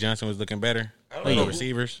 Deontay Johnson was looking better. I Oh, don't yeah. know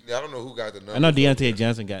Receivers. I don't know who got the number. I know Deontay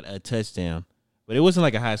Johnson got a touchdown, but it wasn't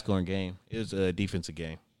like a high scoring game. It was a defensive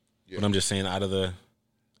game. But I'm just saying, out of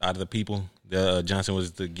the people, Johnson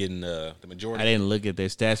was getting the majority. I didn't look at their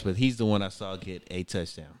stats, but he's the one I saw get a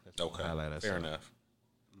touchdown. That's the Okay, highlight I fair saw. enough.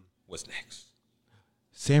 What's next?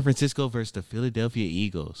 San Francisco versus the Philadelphia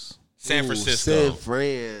Eagles. San Ooh, Francisco. San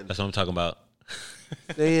Fran. That's what I'm talking about.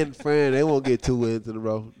 San Fran. They won't get 2 wins in a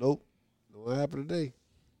row. Nope. What happened today?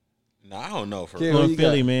 No, I don't know. For Yeah. real. Who Going you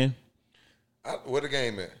Philly, got? man. Where the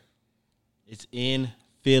game at? It's in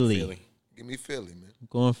Philly. Philly. Give me Philly, man.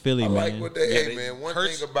 Going Philly, I man. like what they. Hey, man. One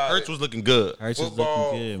Hurts, thing about Hurts it, was looking good. Hurts is football.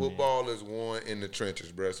 looking good, man. Football is won in the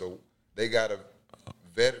trenches, bro. So they got a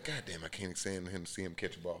veteran. God damn, I can't stand him to see him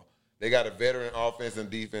catch a ball. They got a veteran offense and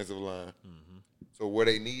defensive line. So where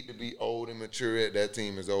they need to be old and mature at, that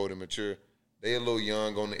team is old and mature. They a little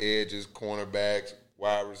young on the edges, cornerbacks,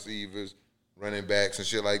 wide receivers, running backs, and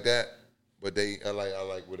shit like that. But I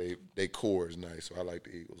like where they core is nice. So I like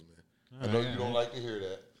the Eagles, man. I know you don't like to hear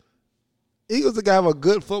that, Eagles are gonna have a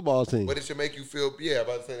good football team. but it should make you feel. Yeah, I'm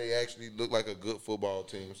about to say they actually look like a good football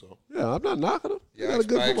team. So Yeah, I'm not knocking them. They yeah, got a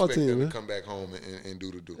good I football expect team, them man. to come back home and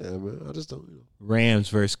do the do. Yeah, man. I just don't. Rams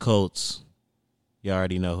versus Colts. You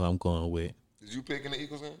already know who I'm going with. Did you pick in the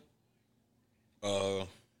Eagles game? Let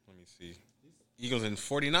me see. Eagles and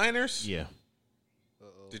 49ers? Yeah.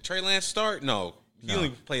 Did Trey Lance start? No. He only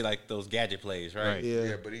played like those gadget plays, right? Right. Yeah.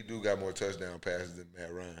 Yeah, but he do got more touchdown passes than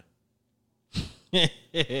Matt Ryan.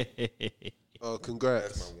 Oh, That's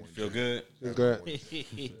congrats. my one. Feel good? Congrats.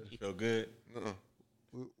 Feel good?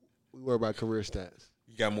 We worry about career stats.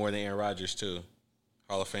 You got more than Aaron Rodgers, too.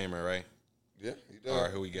 Hall of Famer, right? Yeah, he does. All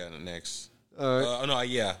right, who we got next? All right. No,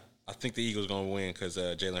 yeah. I think the Eagles going to win because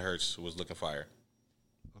Jalen Hurts was looking fire.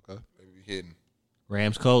 Okay. Maybe hitting.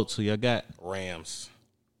 Rams Colts. Who y'all got? Rams.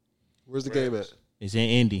 Where's the game at? It's in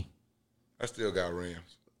Indy. I still got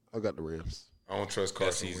Rams. I got the Rams. I don't trust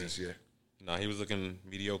Carson easy. Wentz yet. No, he was looking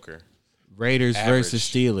mediocre. Raiders Average. versus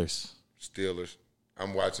Steelers. Steelers.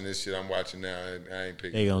 I'm watching this shit. I'm watching now. I ain't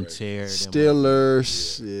picking. They gonna the Raiders. tear them.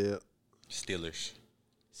 Steelers. Yeah. Steelers.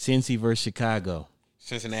 Cincy versus Chicago.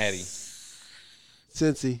 Cincinnati.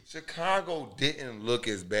 Cincy. Chicago didn't look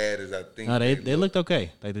as bad as I think. No, they looked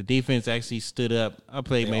okay. Like the defense actually stood up. I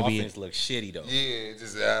played Their maybe offense looked shitty, though. Yeah, it's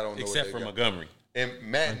just I don't know. Except what for they got. Montgomery. And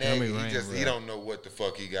Matt Montgomery Nagy, ran he well. don't know what the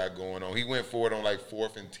fuck he got going on. He went for it on like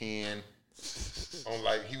 4th and 10.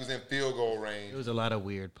 He was in field goal range. it was a lot of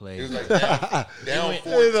weird It plays. was like down 14.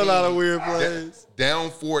 There's a lot of weird plays. Down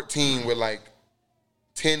 14 with like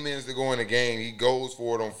 10 minutes to go in the game. He goes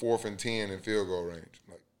for it on 4th and 10 in field goal range.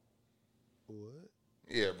 Like, What?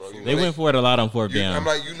 yeah, bro. They went for it a lot on fourth down. I'm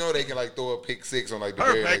like, they can like throw a pick six on like the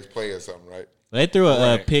very next play or something, right? They threw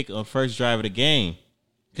a Right. pick on first drive of the game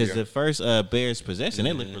because Yeah. the first Bears possession,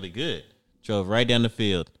 it looked really good. Drove right down the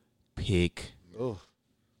field. Pick. Oh.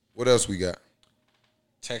 What else we got?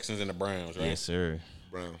 Texans and the Browns, right? Yes, sir.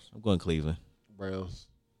 Browns. I'm going Cleveland. Browns.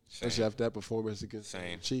 Same. Especially after that performance against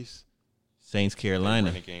Same. the Chiefs. Saints, Carolina.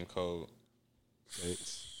 Running game code.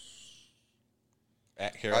 Saints.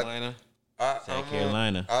 At Carolina. South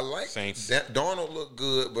Carolina. I like Saints. Darnold look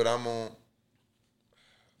good, but I'm gonna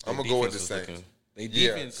go with the Defense was Saints. looking- They Yeah,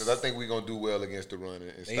 defense. because I think we're gonna do well against the run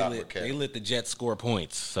and they stop let, McCaffrey. they let the Jets score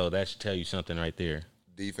points, so that should tell you something right there.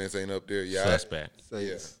 Defense ain't up there. Yeah, Suspect.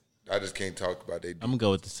 Saints. I just can't talk about they. I'm going to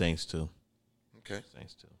go with the Saints, too. Okay.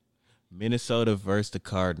 Saints, too. Minnesota versus the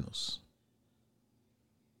Cardinals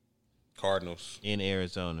Cardinals. in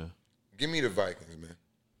Arizona. Give me the Vikings, man.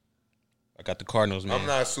 I got the Cardinals, man. I'm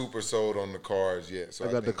not super sold on the Cards yet, so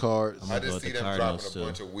I got the think- Cards. I I'm gonna go just with see the them Cardinals, dropping too. a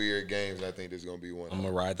bunch of weird games, and I think this is gonna be one. I'm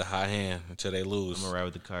going to ride the high hand until they lose. I'm going to ride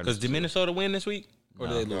with the Cardinals. Because did too. Minnesota win this week? Or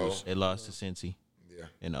did they No. lose? They lost to Cincy Yeah,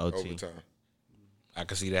 in OT. overtime. I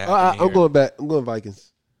can see that I'm happening here. going back. I'm going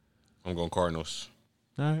Vikings. I'm going Cardinals.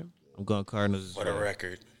 All right. I'm going Cardinals as What a well.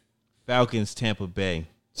 record. Falcons, Tampa Bay.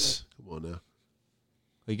 Come on now.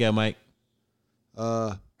 Who you got, Mike?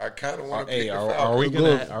 I kind of want to Hey, pick the are we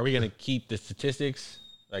Falcons. gonna keep the statistics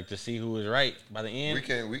like to see who was right by the end?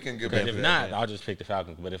 We can get Because back if to not, that. I'll just pick the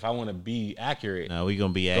Falcons. But if I want to be accurate, No, we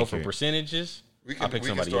going to be go for accurate. percentages. We I'll can pick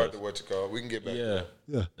somebody start else. the what you call. We can get back. Yeah. To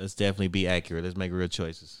that. Let's definitely be accurate. Let's make real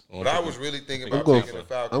choices. But I was really thinking about going- picking the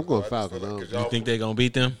Falcons. I'm going though. I just feel Falcons, like- 'cause I You y'all- think they're gonna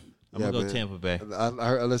beat them? I'm gonna go man. Tampa Bay. I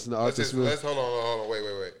listened to Arthur Let's Smith. hold on. Wait.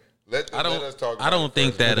 Let us talk. I don't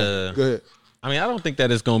think that. Go ahead. I mean, I don't think that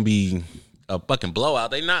it's gonna be a fucking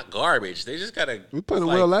blowout. They not garbage. They just gotta. We played them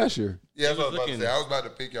like- well last year. Yeah, that's what I was about to looking- say. I was about to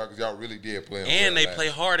pick y'all because y'all really did play. 'em And well they last play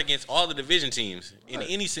year. hard against all the division teams in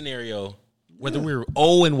any scenario. Whether we're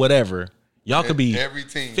 0 and whatever, y'all could be every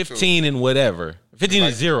team, 15 and whatever, 15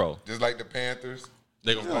 and Like- 0. Just like the Panthers,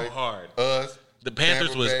 They gonna like go hard. us. The Panthers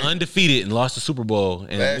Tampa was Bay. undefeated and lost the Super Bowl,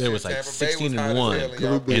 and Last it year, was like Tampa Bay 16 was hot and as 1, hell, and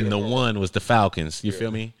y'all beat and the them. one was the Falcons. You feel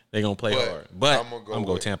me? They gonna play hard, but I'm gonna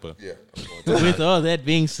go with- Tampa. Yeah, I'm going Tampa. With all that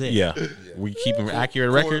being said, Yeah, we keeping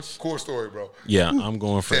accurate records. Cool story, bro. Yeah, I'm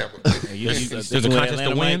going for. Tampa. There's a sticking with contest to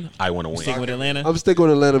Atlanta, win. Mike? I want to You win. sticking with Atlanta? I'm sticking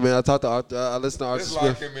with Atlanta, man. I talked to Arthur. I listened to Arthur Let's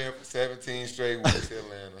lock Smith. him in for 17 straight weeks,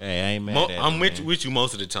 Atlanta. Hey, I ain't mad at it, I'm man. with you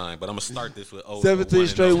most of the time, but I'm gonna start this with 17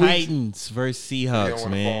 straight weeks. Titans versus You don't Seahawks, want to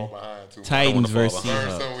man. fall behind too much. Titans fall versus behind. Learn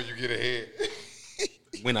Seahawks. something when you get ahead.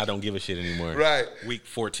 when I don't give a shit anymore. Right. Week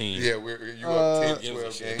 14. Yeah, you up 10,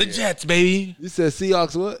 12 games. The Jets, baby. You said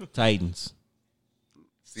Seahawks what? Titans.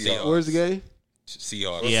 Seahawks. Where's the game?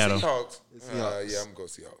 Seahawks. Well, Seattle. Seahawks. Seahawks. Yeah, I'm going to go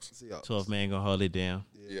Seahawks. Seahawks. 12 man gonna hold it down.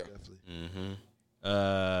 Yeah. Definitely.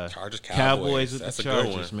 Chargers, Cowboys with That's the a good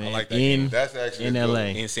Chargers, one. man. I like that in game. That's actually in a good LA,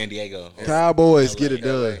 one. In San Diego. Cowboys get it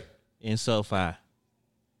LA. done. in SoFi. I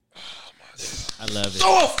love it.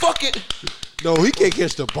 Oh, fuck it. No, he can't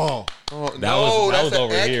catch the ball. That was that's an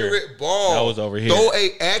over here. accurate ball. That was over here. Throw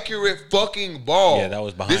a accurate fucking ball. Yeah, that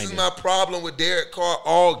was behind This is it. my problem with Derek Carr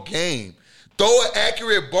all game. Throw an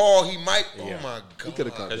accurate ball. He might. Oh my god. He could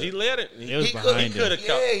have caught Because it. he led it. It was He could. behind He him. could have.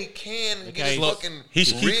 Yeah, he can. Get his Slow- fucking. He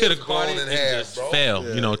could have ribs caught blown it in and half, just bro. fell.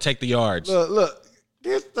 Yeah. You know, take the yards. Look.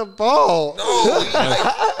 Get the ball. No, he,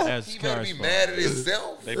 That's he better Carr's be fault. mad at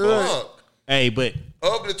himself. They both- Fuck. Hey, but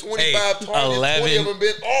Of the 25 Hey, targets, 11 20 of them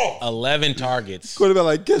been off. 11 targets. Quarterback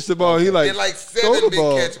like catch the ball. He like And like throw 7 the big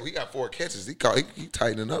ball. catches. He got 4 catches. He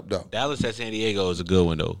tightening up though. Dallas at San Diego is a good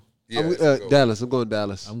one, though. Yeah, I'm, that's a good one. Dallas. I'm going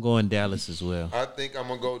Dallas. I'm going Dallas as well. I think I'm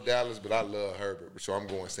gonna go Dallas, but I love Herbert, so I'm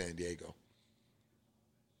going San Diego.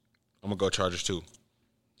 I'm going to go Chargers, too.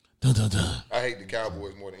 Dun, dun, dun. I hate the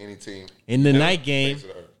Cowboys more than any team. In the night game,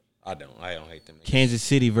 Thanks to the- I don't hate them. niggas. Kansas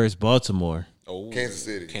City versus Baltimore. Oh, Kansas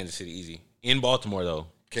City. Kansas City, easy. In Baltimore, though.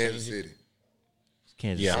 Kansas City.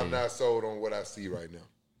 Kansas Yeah. City. I'm not sold on what I see right now.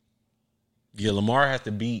 Yeah, Lamar has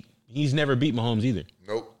to beat. He's never beat Mahomes either.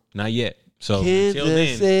 Nope. Not yet. So until Kansas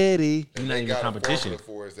then, City. he's not They even got competition. a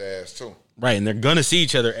formula for his ass too. Right, and they're going to see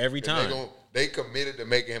each other every And time. they committed to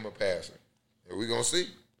making him a passer. And we're gonna see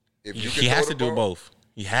if you can He has throw to the do ball. both.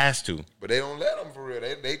 He has to. But they don't let him for real.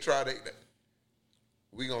 They try.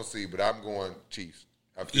 We gonna see. But I'm going Chiefs.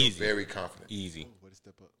 I feel Easy. very confident. Easy. Way to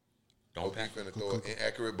step up. Don't Hope he's pack. finna throw an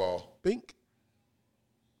inaccurate ball. Bink.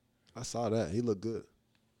 I saw that. He looked good.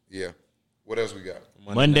 Yeah. What else we got?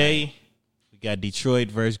 Monday, we got Detroit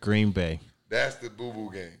versus Green Bay. That's the boo boo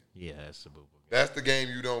game. Yeah, that's the boo boo. That's the game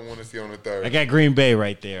you don't want to see on the third. I got Green Bay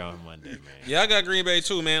right there on Monday, man. Yeah, I got Green Bay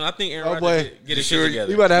too, man. I think Aaron Oh, Rodgers boy. get his sure shit you- together.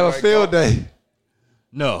 He about to have a Like field golf. day.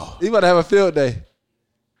 No, He about to have a field day.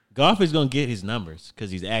 Goff is gonna get his numbers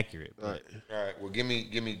because he's accurate. All right. All right. Well, give me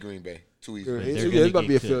Green Bay. Too easy. It's, They're yeah, gonna it's about to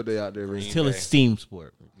be a get field day out there, man. Still a steam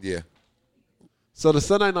sport. Yeah. So the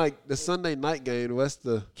Sunday night game, what's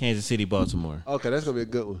the Kansas City, Baltimore. okay, that's gonna be a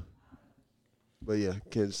good one. But yeah,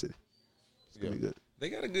 Kansas City. It's gonna be good. They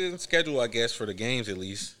got a good schedule, I guess, for the games at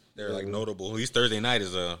least. They're like notable. At least Thursday night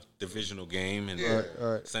is a divisional game, and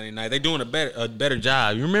All right. Sunday night they're doing a better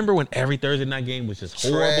job. You remember when every Thursday night game was just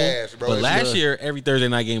horrible? Trash, bro. But It's last good. year every Thursday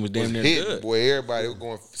night game was damn Was near hitting, good. boy. Everybody was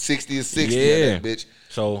going 60 to 60 Yeah. at that bitch.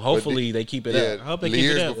 So hopefully they keep it Yeah, up. I hope they keep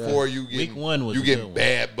years it up. before you get Week 1 was you a get good one.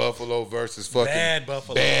 bad Buffalo versus fucking Bad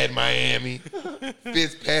Buffalo. bad Miami,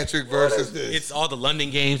 Fitzpatrick versus It's all the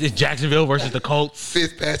London games. It's Jacksonville versus the Colts.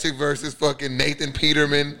 Fitzpatrick versus fucking Nathan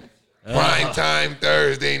Peterman. Prime time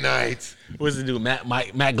Thursday nights. What's the dude? Matt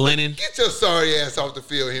Glennon. Get your sorry ass off the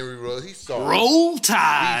field, Henry Rose. He's sorry. Roll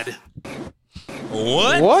Tide.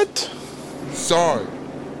 What? What? Sorry.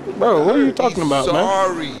 Bro, what are you talking He's about, man?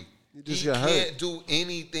 sorry. He just He got hurt. can't do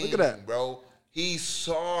anything, Look at that. bro. He's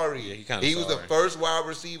sorry. Yeah, he kinda was the sorry. first wide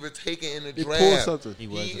receiver taken in the He draft. pulled something. He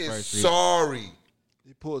was the is first. sorry.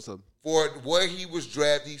 He pulled something. For where he was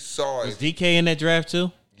drafted, he's sorry. Was DK in that draft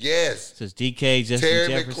too? Yes. So it's DK, Justin Terry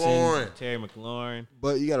Jefferson, McLaurin. Terry McLaurin.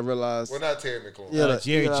 But you gotta realize Well, not Terry McLaurin. yeah,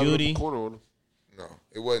 Jerry Jeudy. corner on him. No,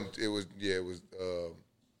 it wasn't. It was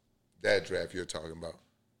that draft you're talking about.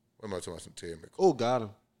 What am I talking about? Some Terry McLaurin. Oh, got him.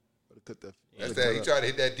 Better cut that. That's better that. He cut tried to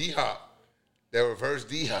hit that D hop, that reverse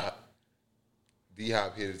D hop.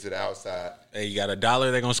 D-Hop hit it to the outside. Hey, you got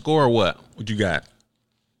 $1 they gonna score or what? What you got?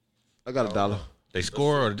 I got $1. They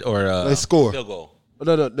score or They score. field goal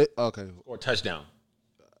No. Okay. or touchdown.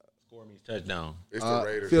 Score means touchdown. It's the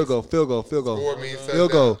Raiders. Field goal. Score means touchdown.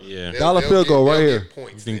 Field goal. Yeah. Dollar field goal right here.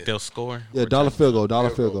 You think they'll score? Yeah, dollar field goal. Dollar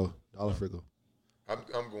field goal. Dollar field goal. I'm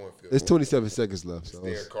going field It's goal. 27 seconds left. So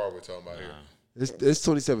Derek Carr we're talking about here. it's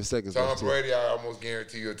 27 seconds Tom left. too. Brady, I almost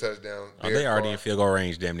guarantee you a touchdown. Oh, they already in field goal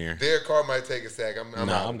range, damn near. Derek Carr might take a sack. I'm out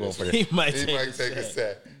I'm of going this for one. that. He might He take might a take a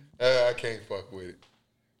sack. sack. I can't fuck with it.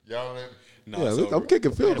 Y'all know? No, Yeah, it's I'm over.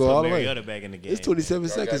 kicking field goal all the way. Mariota back in the game. It's 27 Y'all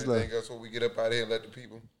got seconds anything left. else before we get up out of here and let the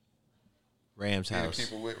people Rams see the house.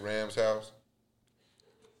 people with Rams house?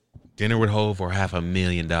 Dinner with Hov for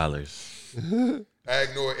 $500,000. I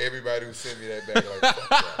ignore everybody who sent me that back. Like,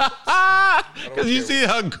 fuck y'all. Because you see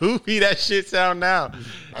how goofy that shit sound now. That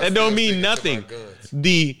still don't stick mean to nothing. my guns.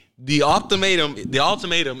 The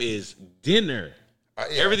ultimatum is dinner. Yeah.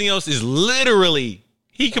 Everything else is literally.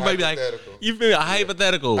 He could maybe like, Hypothetical. you feel me? A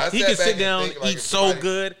hypothetical. I he sat could back sit and down, think, like, eat if so somebody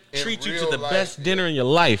good, in treat you to real the life, best yeah. dinner in your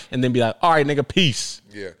life, and then be like, all right, nigga, peace.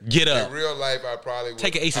 Yeah. Get up. In real life, I probably would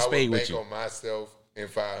Take an ace of I would spade with bank you. on myself and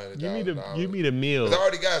 $500,000. Give me the meal. 'Cause I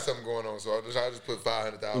already got something going on, so I just put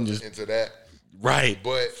 $500,000 into that. Right.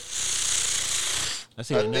 But I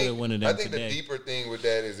seen another one of them I think today. the deeper thing with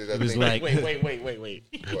that is I was think like- Wait.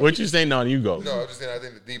 What you saying? No, you go. no, I'm just saying I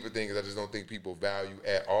think the deeper thing is I just don't think people value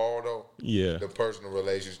at all though. Yeah. The personal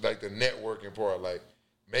relationships, like the networking part, like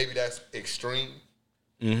maybe that's extreme.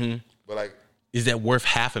 Mm-hmm. But like Is that worth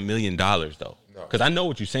 $500,000 though? No. Because I know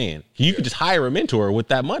what you're saying. You could just hire a mentor with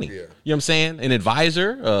that money. Yeah. You know what I'm saying? An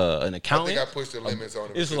advisor, an I accountant. think I pushed the limits on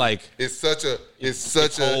it. It's because like it's such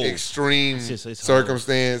an old. extreme it's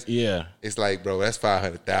circumstance. yeah. It's like, bro, that's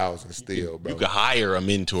 $500,000 still, bro. You could hire a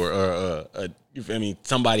mentor or you feel me?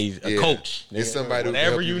 Somebody, a Yeah. coach. It's somebody who can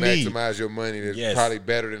whatever help you need. maximize your money. That's Yes. probably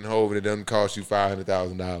better than Hov, and it doesn't cost you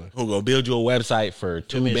 $500,000. Who gonna build you a website for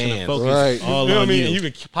two Them is gonna bands? focus Right. all You know what I on mean? you. You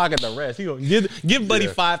can pocket the rest. He gonna give buddy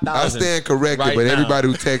Yeah. 5,000. I stand corrected, right but now. everybody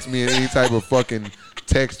who texts me in any type of fucking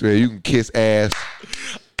text thread, you can kiss ass.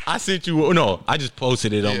 I sent you. No, I just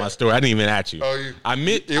posted it on Yeah. my story. I didn't even at you. Oh, you? I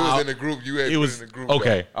meant It was in the group. You had It put was it in the group.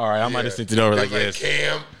 okay. though. All right, I might have sent it over It like was this.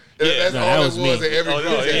 Cam. Yeah. That's No, all that it was was me. in every Oh,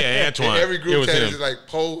 group no, chat. yeah, Antoine. In every It group was chat him. is just like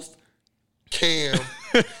post Cam.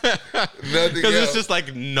 Nothing Because else. it's just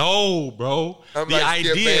like no, bro. I'm The like,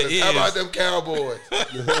 Skip idea Bayless, is how about them Cowboys?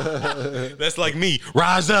 that's like me.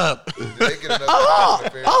 Rise up. They get another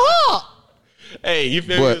interference. Hey, you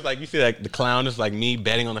feel But- me? It's like you see, like the clown is like me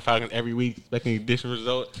betting on the Falcons every week, expecting a different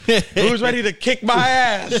result. Who's ready to kick my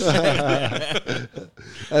ass?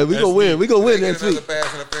 Hey, we gonna win. We gonna They win get next another week.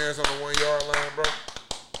 pass interference on the 1 yard line, bro.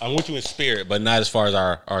 I want you in spirit, but not as far as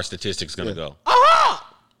our statistics gonna go.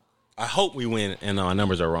 I hope we win and our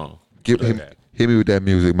numbers are wrong. Hit me with that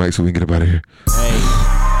music, Mike, so we can get up out of here. Hey.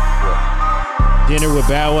 Dinner with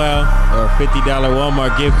Bow Wow or a $50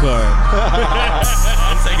 Walmart gift card.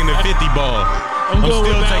 I'm taking the 50 ball. I'm going still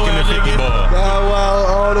with Bow taking Wow, the 50 nigga. ball. Bow Wow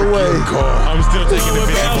all the way. I'm still taking the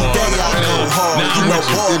 50 Every ball. day I go hard. Nah, You I'm know with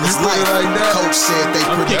you. ball If is you put it life. like that, Coach said they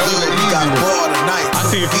pretty that was good. the We got easy one. ball tonight. I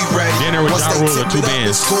see Be ready. dinner with Once Ja they Rule or tip two it up,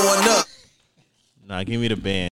 bands. it's going up. Nah, give me the band.